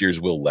be this year's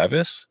Will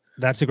Levis.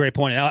 That's a great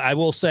point. I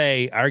will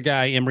say our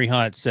guy Emery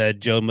Hunt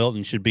said Joe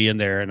Milton should be in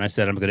there, and I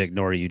said I'm going to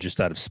ignore you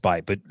just out of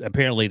spite. But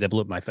apparently that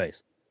blew up my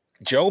face.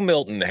 Joe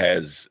Milton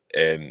has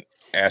an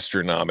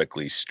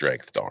astronomically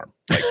strength arm,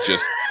 like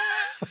just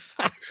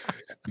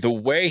the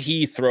way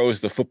he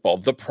throws the football.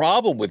 The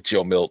problem with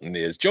Joe Milton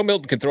is Joe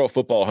Milton can throw a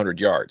football 100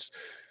 yards,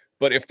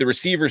 but if the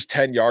receiver's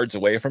 10 yards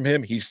away from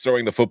him, he's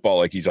throwing the football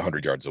like he's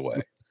 100 yards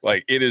away.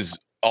 Like it is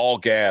all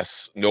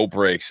gas, no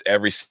brakes,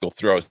 every single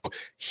throw.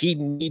 He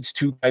needs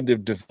to kind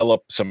of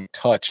develop some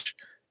touch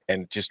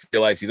and just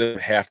realize he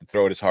doesn't have to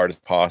throw it as hard as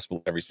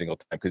possible every single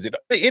time because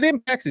it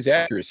impacts his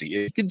accuracy.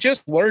 If he could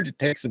just learn to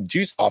take some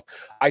juice off,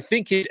 I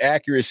think his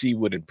accuracy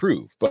would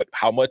improve. But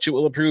how much it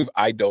will improve,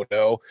 I don't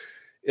know.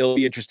 It'll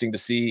be interesting to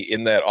see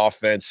in that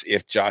offense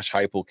if Josh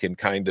Heupel can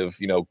kind of,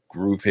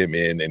 groove him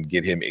in and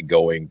get him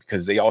going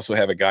because they also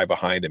have a guy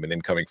behind him, an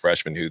incoming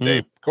freshman who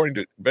they, according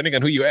to, depending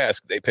on who you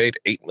ask, they paid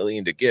 $8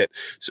 million to get.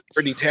 So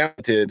pretty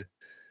talented.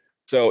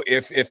 So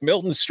if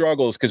Milton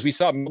struggles, because we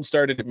saw Milton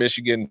started at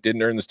Michigan,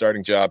 didn't earn the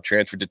starting job,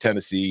 transferred to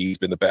Tennessee. He's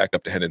been the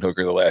backup to Hendon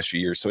Hooker the last few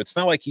years. So it's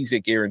not like he's a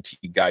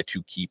guaranteed guy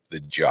to keep the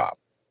job.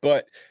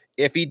 But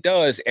if he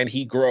does and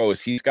he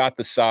grows, he's got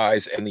the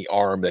size and the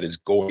arm that is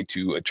going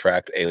to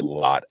attract a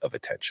lot of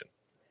attention.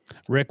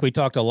 Rick, we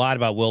talked a lot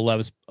about Will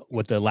Levis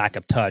with the lack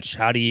of touch.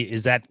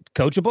 Is that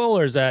coachable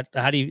or is that,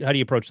 how do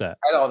you approach that?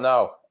 I don't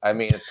know. I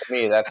mean, to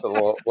me, that's a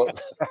little,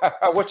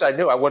 I wish I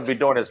knew I wouldn't be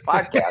doing his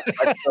podcast.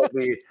 I'd still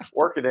be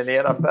working in the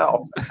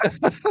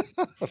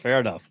NFL. Fair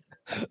enough.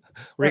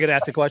 Were you going to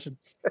ask a question?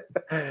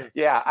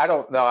 Yeah, I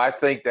don't know. I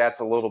think that's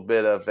a little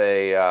bit of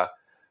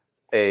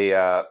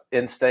a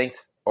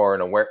instinct or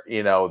an aware,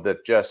 that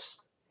just,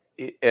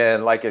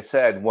 and like I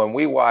said, when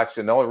we watched,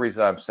 and the only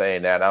reason I'm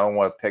saying that, I don't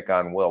want to pick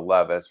on Will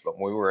Levis, but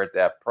when we were at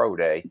that pro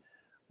day,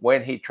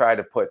 when he tried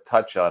to put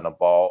touch on the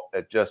ball,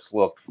 it just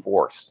looked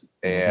forced.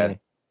 And,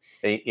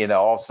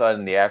 all of a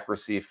sudden the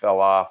accuracy fell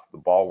off. The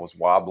ball was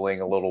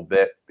wobbling a little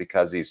bit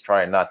because he's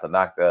trying not to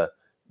knock the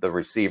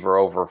receiver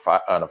over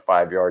on a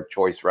 5-yard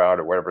choice route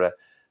or whatever the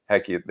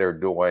heck they're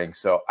doing.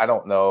 So I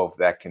don't know if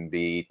that can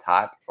be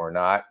taught or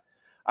not.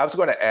 I was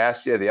going to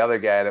ask you, the other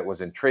guy that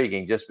was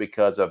intriguing just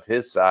because of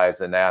his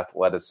size and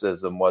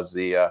athleticism was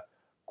the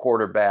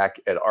quarterback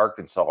at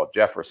Arkansas,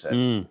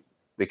 Jefferson,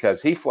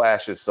 because he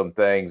flashes some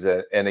things.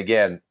 And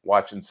again,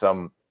 watching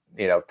some,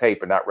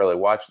 tape and not really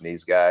watching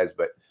these guys,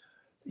 but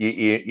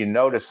you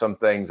notice some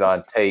things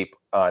on tape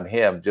on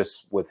him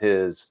just with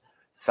his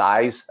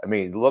size. I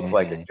mean, he looks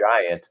like a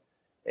giant,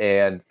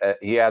 and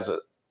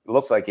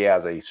looks like he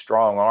has a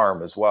strong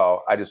arm as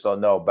well. I just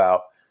don't know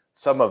about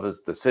some of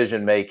his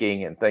decision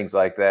making and things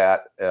like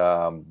that.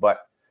 But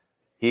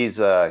he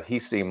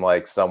seemed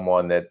like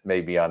someone that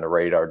may be on the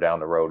radar down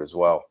the road as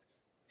well.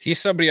 He's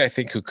somebody I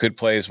think who could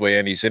play his way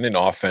in. He's in an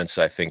offense,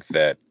 I think,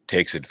 that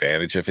takes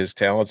advantage of his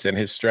talents and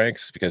his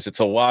strengths because it's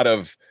a lot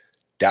of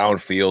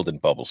downfield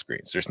and bubble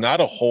screens. There's not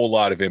a whole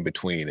lot of in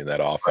between in that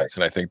offense.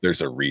 And I think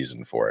there's a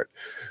reason for it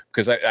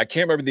because I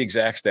can't remember the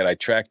exact stat. I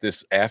tracked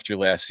this after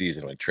last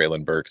season when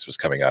Treylon Burks was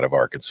coming out of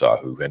Arkansas,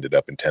 who ended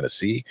up in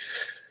Tennessee.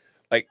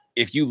 Like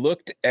if you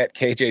looked at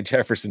KJ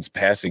Jefferson's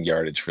passing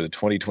yardage for the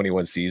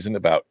 2021 season,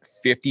 about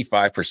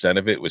 55%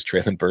 of it was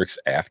Treylon Burks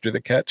after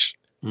the catch.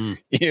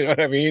 You know what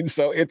I mean?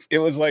 So it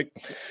was like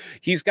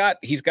he's got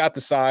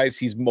the size,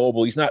 he's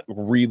mobile, he's not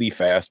really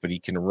fast, but he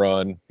can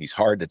run. He's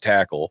hard to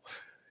tackle.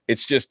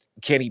 It's just,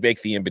 can he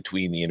make the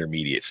in-between, the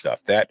intermediate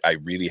stuff? That I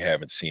really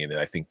haven't seen, and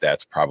I think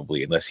that's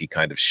probably, unless he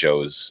kind of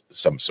shows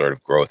some sort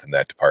of growth in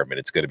that department,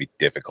 it's going to be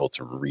difficult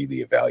to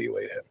really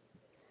evaluate him.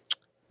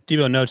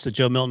 Devo notes that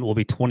Joe Milton will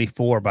be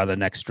 24 by the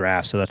next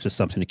draft, so that's just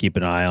something to keep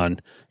an eye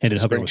on. Hendon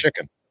Hooker,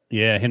 chicken.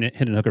 Yeah,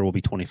 Hendon Hooker will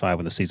be 25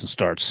 when the season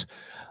starts.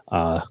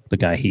 The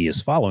guy he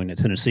is following at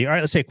Tennessee. All right,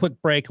 let's take a quick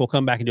break. We'll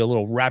come back and do a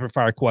little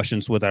rapid-fire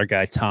questions with our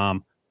guy,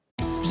 Tom.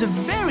 It was a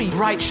very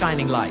bright,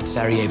 shining light,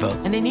 Sarajevo,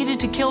 and they needed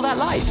to kill that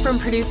light. From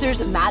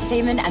producers Matt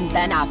Damon and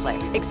Ben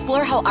Affleck,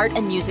 explore how art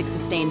and music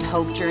sustained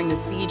hope during the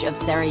siege of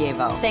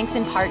Sarajevo, thanks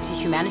in part to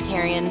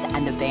humanitarians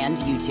and the band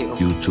U2.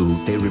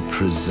 U2, they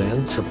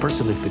represent a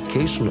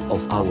personification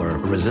of our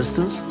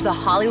resistance. The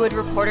Hollywood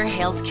Reporter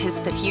hails Kiss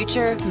the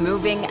Future,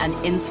 moving and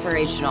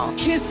inspirational.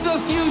 Kiss the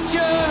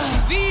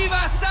future!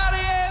 Viva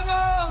Sarajevo!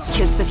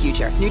 Kiss the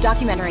Future, new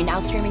documentary now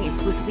streaming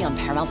exclusively on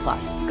Paramount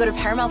Plus. Go to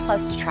Paramount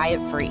Plus to try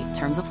it free.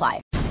 Terms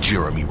apply.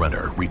 Jeremy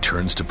Renner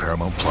returns to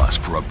Paramount Plus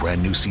for a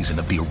brand new season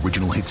of the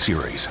original hit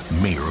series,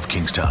 Mayor of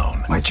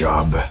Kingstown. My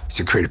job is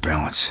to create a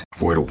balance,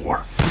 avoid a war.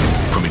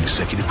 From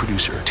executive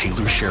producer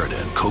Taylor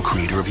Sheridan,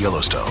 co-creator of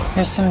Yellowstone.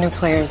 There's some new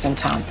players in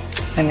town,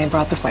 and they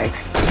brought the plague.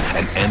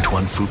 And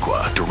Antoine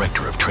Fuqua,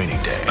 director of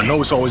Training Day. I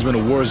know it's always been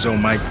a war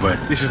zone, Mike, but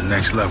this is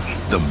next level.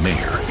 The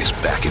Mayor is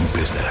back in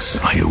business.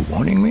 Are you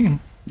warning me?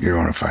 You're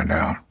going to find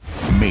out.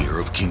 Mayor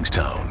of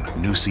Kingstown,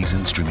 new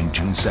season streaming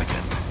June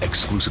 2nd,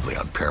 exclusively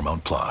on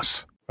Paramount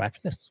Plus. After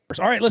this.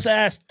 All right, let's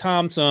ask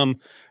Tom some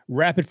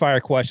rapid fire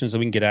questions so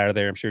we can get out of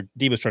there. I'm sure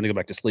Deva's trying to go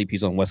back to sleep.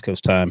 He's on West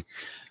Coast time.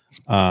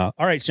 All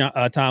right,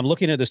 Tom,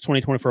 looking at this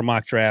 2024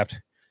 mock draft,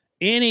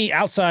 any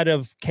outside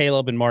of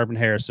Caleb and Marvin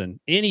Harrison,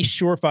 any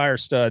surefire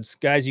studs,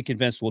 guys you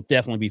convinced will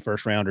definitely be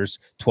first rounders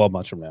 12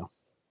 months from now?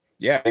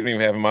 Yeah, I didn't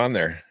even have him on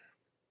there.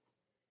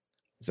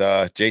 It's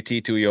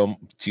JT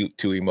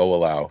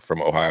Tuimoloau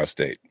from Ohio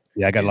State.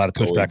 Yeah, I got a lot of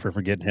pushback for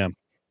forgetting him.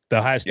 The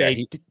Ohio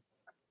State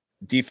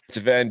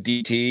defensive end,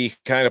 DT,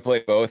 kind of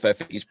play both. I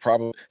think he's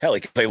probably he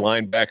could play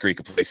linebacker, he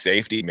could play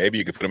safety. Maybe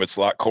you could put him at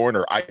slot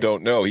corner. I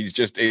don't know. He's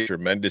just a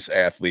tremendous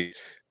athlete,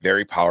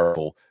 very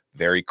powerful,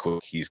 very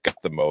quick. He's got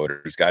the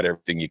motor. He's got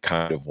everything you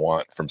kind of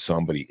want from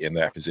somebody in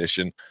that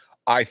position.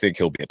 I think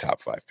he'll be a top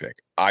 5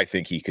 pick. I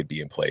think he could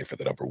be in play for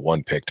the number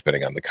 1 pick,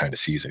 depending on the kind of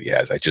season he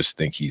has. I just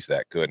think he's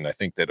that good. And I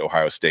think that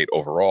Ohio State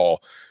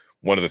overall,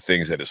 one of the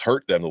things that has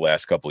hurt them the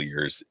last couple of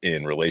years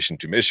in relation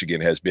to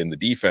Michigan has been the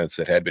defense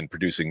that had been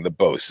producing the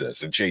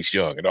Bosa's and Chase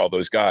Young and all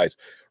those guys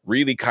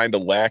really kind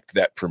of lacked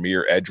that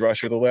premier edge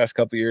rusher the last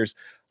couple of years.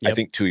 Yep. I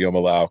think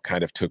Tuimoloau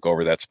kind of took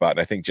over that spot.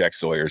 And I think Jack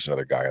Sawyer is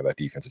another guy on that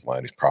defensive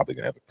line who's probably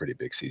going to have a pretty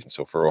big season.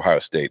 So for Ohio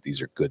State,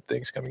 these are good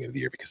things coming into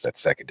the year because that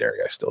secondary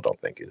I still don't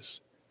think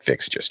is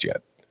fixed just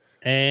yet.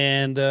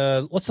 And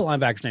what's the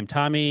linebacker's name?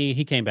 Tommy,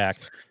 he came back.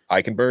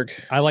 Eichenberg.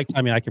 I like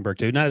Tommy Eichenberg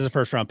too. Not as a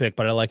first round pick,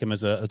 but I like him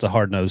as a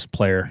hard-nosed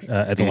player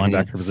at the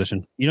linebacker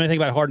position. You know anything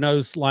about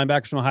hard-nosed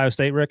linebackers from Ohio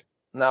State, Rick?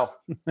 No.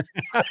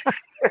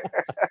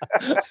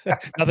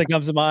 Nothing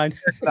comes to mind.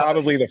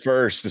 Probably the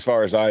first, as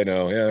far as I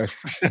know.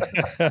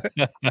 Yeah.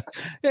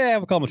 Yeah,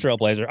 we'll call him a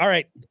trailblazer. All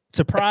right.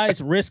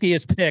 Surprise,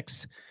 riskiest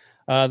picks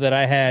that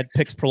I had.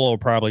 Picks per low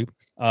probably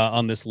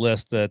on this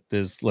list that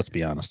is, let's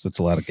be honest, it's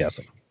a lot of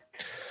guessing.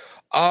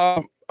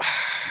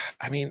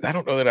 I mean, I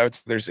don't know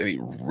that there's any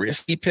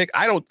risky pick.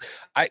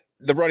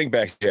 The running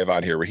back you have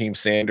on here, Raheem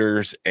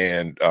Sanders,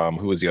 and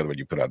who was the other one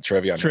you put on?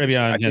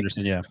 Trevion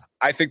Henderson. Yeah.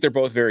 I think they're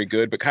both very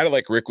good, but kind of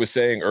like Rick was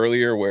saying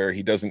earlier, where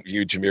he doesn't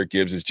view Jahmyr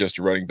Gibbs as just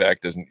a running back,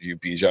 doesn't view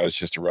Bijan as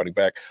just a running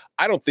back.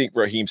 I don't think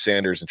Raheem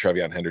Sanders and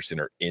Trevion Henderson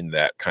are in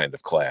that kind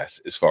of class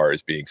as far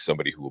as being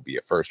somebody who will be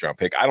a first-round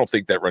pick. I don't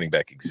think that running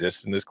back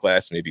exists in this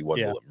class. Maybe one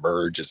will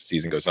emerge as the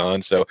season goes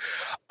on. So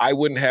I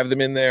wouldn't have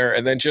them in there.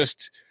 And then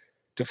just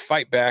to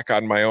fight back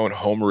on my own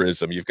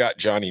homerism, you've got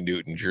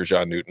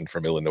Jer'Jon Newton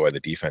from Illinois, the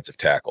defensive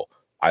tackle.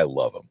 I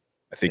love him.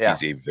 I think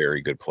he's a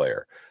very good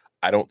player.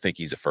 I don't think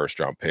he's a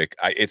first-round pick.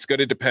 It's going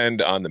to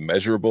depend on the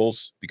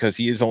measurables because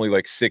he is only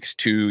like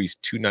 6'2", he's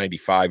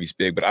 295, he's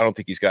big, but I don't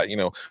think he's got,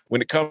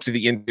 when it comes to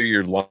the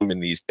interior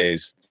linemen these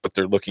days, what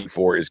they're looking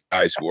for is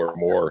guys who are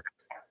more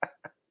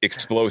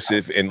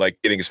explosive and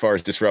like getting as far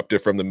as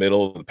disruptive from the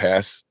middle of the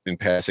pass and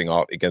passing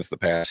off against the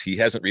pass. He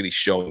hasn't really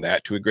shown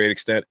that to a great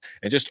extent.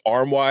 And just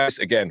arm-wise,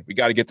 again, we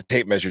got to get the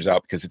tape measures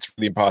out because it's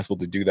really impossible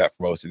to do that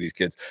for most of these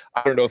kids.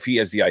 I don't know if he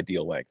has the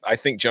ideal length. I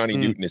think Johnny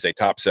Newton is a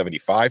top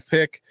 75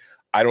 pick.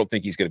 I don't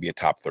think he's going to be a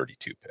top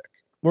 32 pick.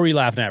 What were you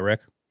laughing at, Rick?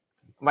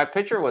 My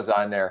picture was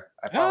on there.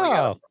 I finally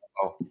got it.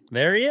 Oh,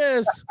 there he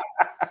is.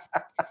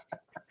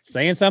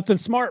 Saying something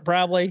smart,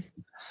 probably.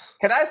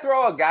 Can I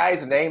throw a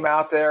guy's name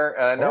out there?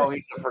 And I know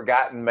he's a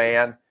forgotten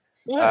man,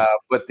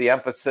 but the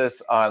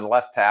emphasis on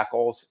left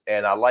tackles.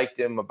 And I liked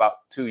him about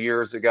 2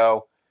 years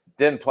ago.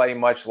 Didn't play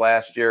much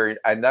last year.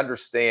 I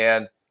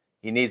understand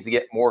he needs to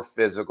get more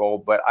physical,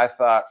 but I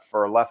thought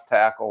for left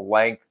tackle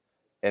length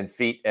and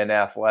feet and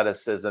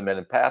athleticism and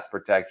in pass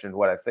protection,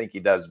 what I think he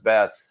does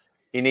best,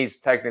 he needs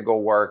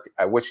technical work.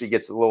 I wish he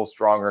gets a little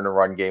stronger in the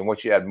run game.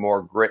 Wish he had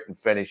more grit and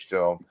finish to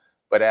him.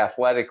 But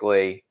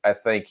athletically, I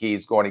think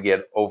he's going to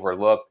get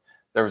overlooked.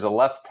 There was a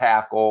left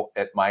tackle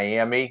at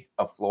Miami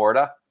of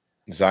Florida.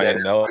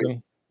 Zion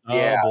Nelson.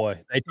 Oh,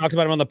 boy. They talked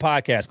about him on the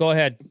podcast. Go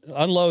ahead.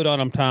 Unload on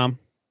him, Tom.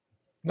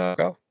 No,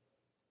 go.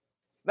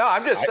 No,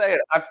 I'm just saying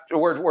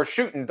we're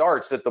shooting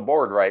darts at the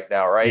board right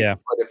now, right? Yeah.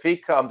 But if he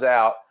comes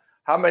out,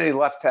 how many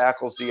left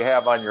tackles do you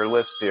have on your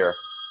list here?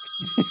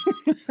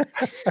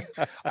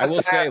 I will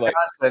say,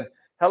 Johnson.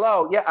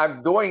 Hello. Yeah,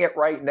 I'm doing it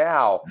right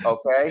now.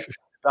 Okay.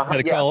 Send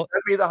me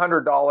the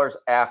 $100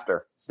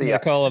 after. See ya.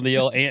 Call him the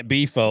old Aunt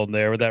B phone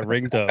there with that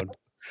ringtone.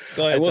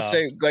 Go ahead, I will Tom.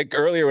 say, like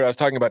earlier when I was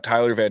talking about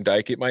Tyler Van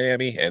Dyke at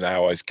Miami, and I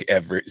always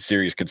have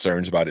serious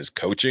concerns about his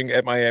coaching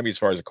at Miami as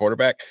far as a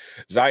quarterback.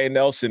 Zion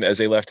Nelson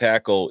as a left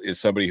tackle is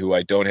somebody who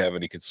I don't have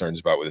any concerns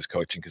about with his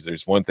coaching because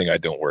there's one thing I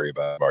don't worry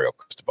about: Mario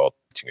Cristobal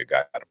teaching a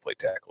guy how to play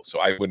tackle. So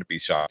I wouldn't be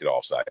shocked at all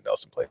if Zion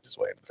Nelson plays his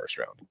way into the first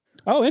round.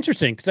 Oh,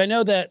 interesting. Because I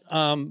know that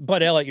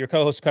Bud Ellett, your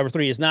co-host of Cover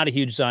 3, is not a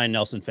huge Zion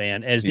Nelson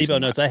fan. As Debo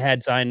notes, I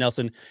had Zion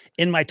Nelson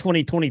in my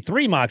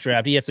 2023 mock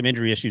draft. He had some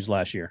injury issues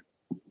last year.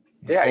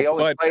 Yeah, he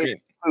only played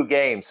 2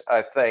 games,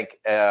 I think.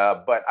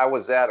 But I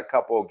was at a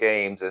couple of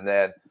games, and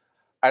then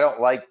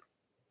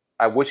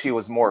I wish he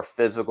was more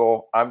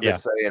physical. I'm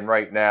just saying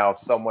right now,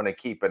 someone to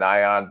keep an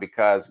eye on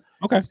because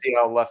I see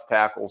how left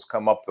tackles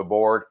come up the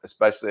board,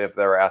 especially if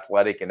they're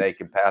athletic and they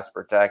can pass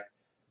protect.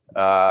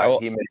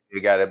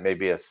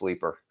 Maybe a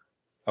sleeper.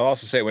 I'll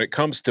also say when it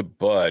comes to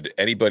Bud,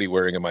 anybody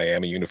wearing a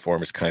Miami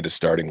uniform is kind of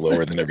starting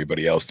lower than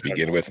everybody else to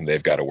begin with, and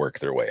they've got to work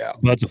their way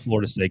out. Bud's a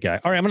Florida State guy.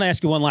 All right, I'm going to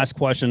ask you one last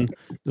question,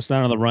 just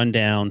not on the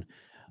rundown.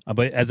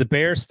 But as a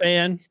Bears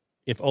fan,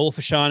 if Olaf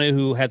Fashanu,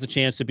 who has a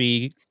chance to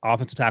be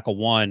offensive tackle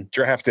 1,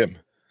 draft him.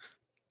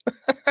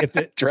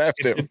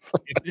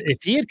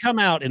 If he had come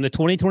out in the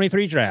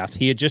 2023 draft,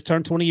 he had just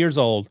turned 20 years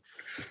old.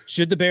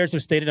 Should the Bears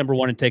have stayed at number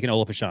 1 and taken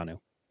Olaf Fashanu?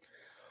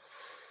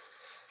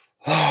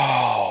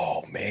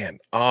 Oh man,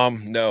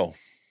 no.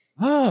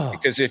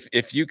 Because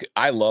if you,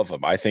 I love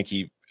him. I think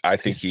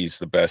he's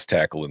the best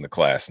tackle in the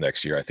class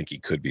next year. I think he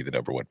could be the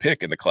number 1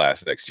 pick in the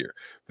class next year.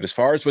 But as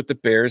far as what the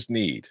Bears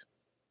need,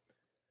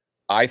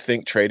 I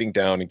think trading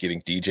down and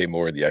getting DJ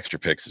Moore and the extra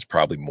picks is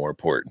probably more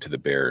important to the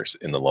Bears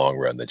in the long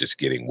run than just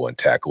getting 1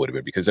 tackle would have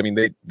been. Because I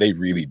mean, they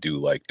really do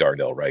like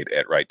Darnell Wright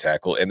at right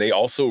tackle, and they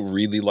also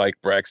really like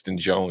Braxton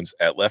Jones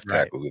at left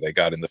tackle, who they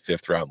got in the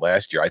 5th round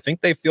last year. I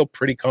think they feel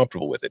pretty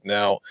comfortable with it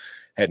now.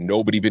 Had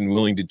nobody been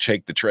willing to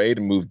take the trade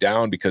and move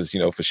down because,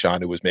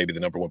 Fashanu was maybe the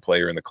number 1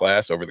 player in the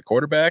class over the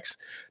quarterbacks,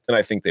 then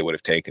I think they would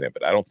have taken it.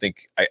 But I don't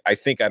think – I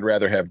think I'd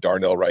rather have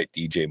Darnell Wright,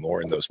 DJ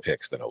Moore in those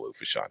picks than Olu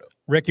Fashanu.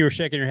 Rick, you were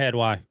shaking your head.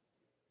 Why?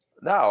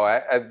 No,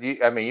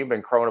 I mean, you've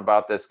been crowing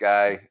about this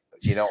guy,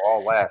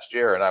 all last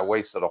year, and I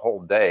wasted a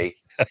whole day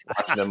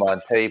watching him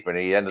on tape, and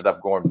he ended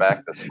up going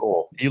back to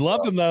school. You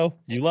loved him, though.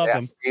 You loved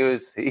him.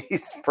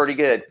 He's pretty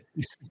good.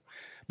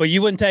 But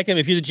you wouldn't take him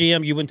if you're the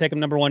GM. You wouldn't take him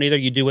number 1 either.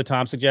 You do what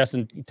Tom suggests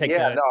and take.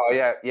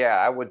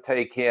 I would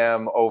take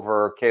him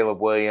over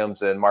Caleb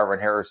Williams and Marvin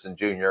Harrison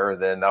Jr.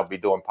 Then I'll be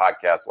doing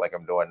podcasts like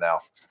I'm doing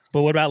now.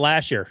 But what about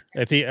last year?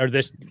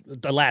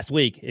 The last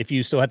week, if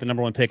you still had the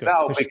number 1 pick?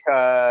 No,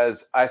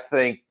 because I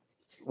think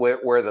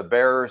where the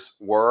Bears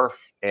were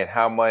and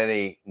how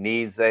many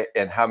needs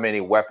and how many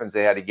weapons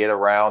they had to get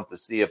around to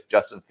see if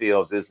Justin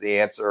Fields is the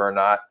answer or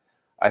not,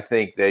 I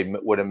think they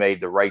would have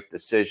made the right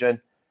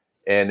decision.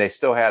 And they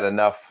still had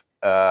enough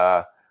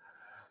draft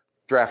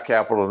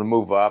capital to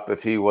move up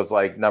if he was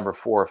like number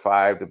 4 or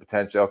 5 to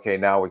potentially, okay,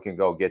 now we can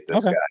go get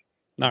this guy.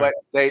 All but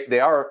right.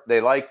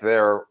 They like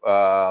their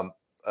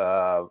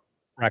left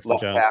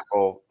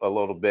tackle a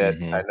little bit.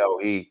 Mm-hmm. I know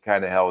he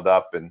kind of held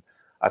up, and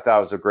I thought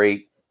it was a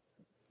great,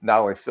 not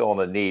only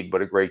filling a need,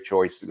 but a great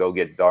choice to go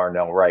get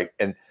Darnell Wright.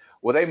 And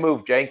will they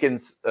move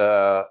Jenkins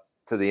as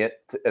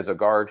a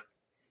guard?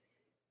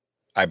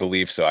 I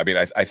believe so. I mean,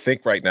 I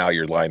think right now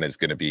your line is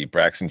going to be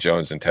Braxton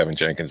Jones and Tevin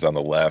Jenkins on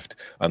the left.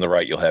 On the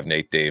right, you'll have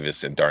Nate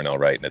Davis and Darnell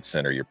Wright, and at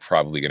center, you're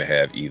probably going to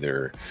have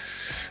either,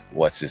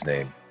 what's his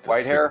name?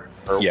 Whitehair?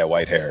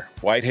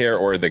 Whitehair,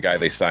 or the guy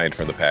they signed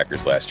from the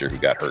Packers last year who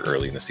got hurt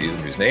early in the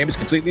season, whose name is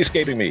completely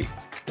escaping me.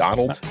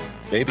 Donald,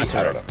 maybe?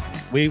 I don't know.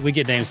 We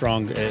get names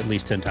wrong at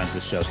least 10 times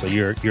this show, so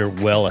you're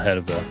well ahead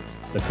of the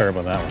curve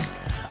on that one.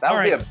 That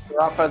would be an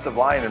offensive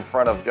line in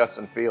front of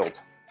Justin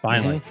Fields.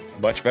 Finally.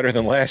 Mm-hmm. Much better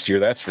than last year,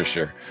 that's for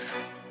sure.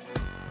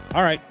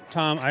 All right,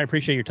 Tom, I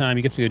appreciate your time.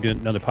 You get to go do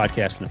another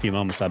podcast in a few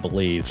moments, I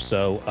believe.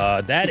 So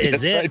that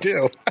is it. I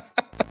do.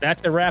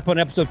 That's a wrap on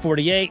episode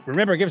 48.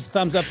 Remember, give us a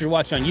thumbs up if you're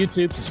watching on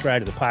YouTube.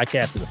 Subscribe to the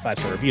podcast with a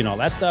 5-star review and all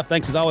that stuff.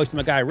 Thanks, as always, to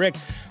my guy, Rick.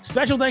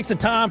 Special thanks to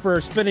Tom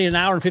for spending an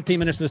hour and 15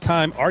 minutes of his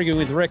time arguing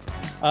with Rick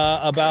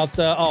about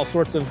all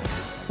sorts of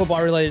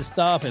football-related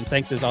stuff. And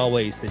thanks, as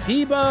always, to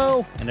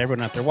Debo and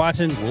everyone out there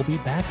watching. We'll be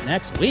back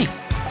next week.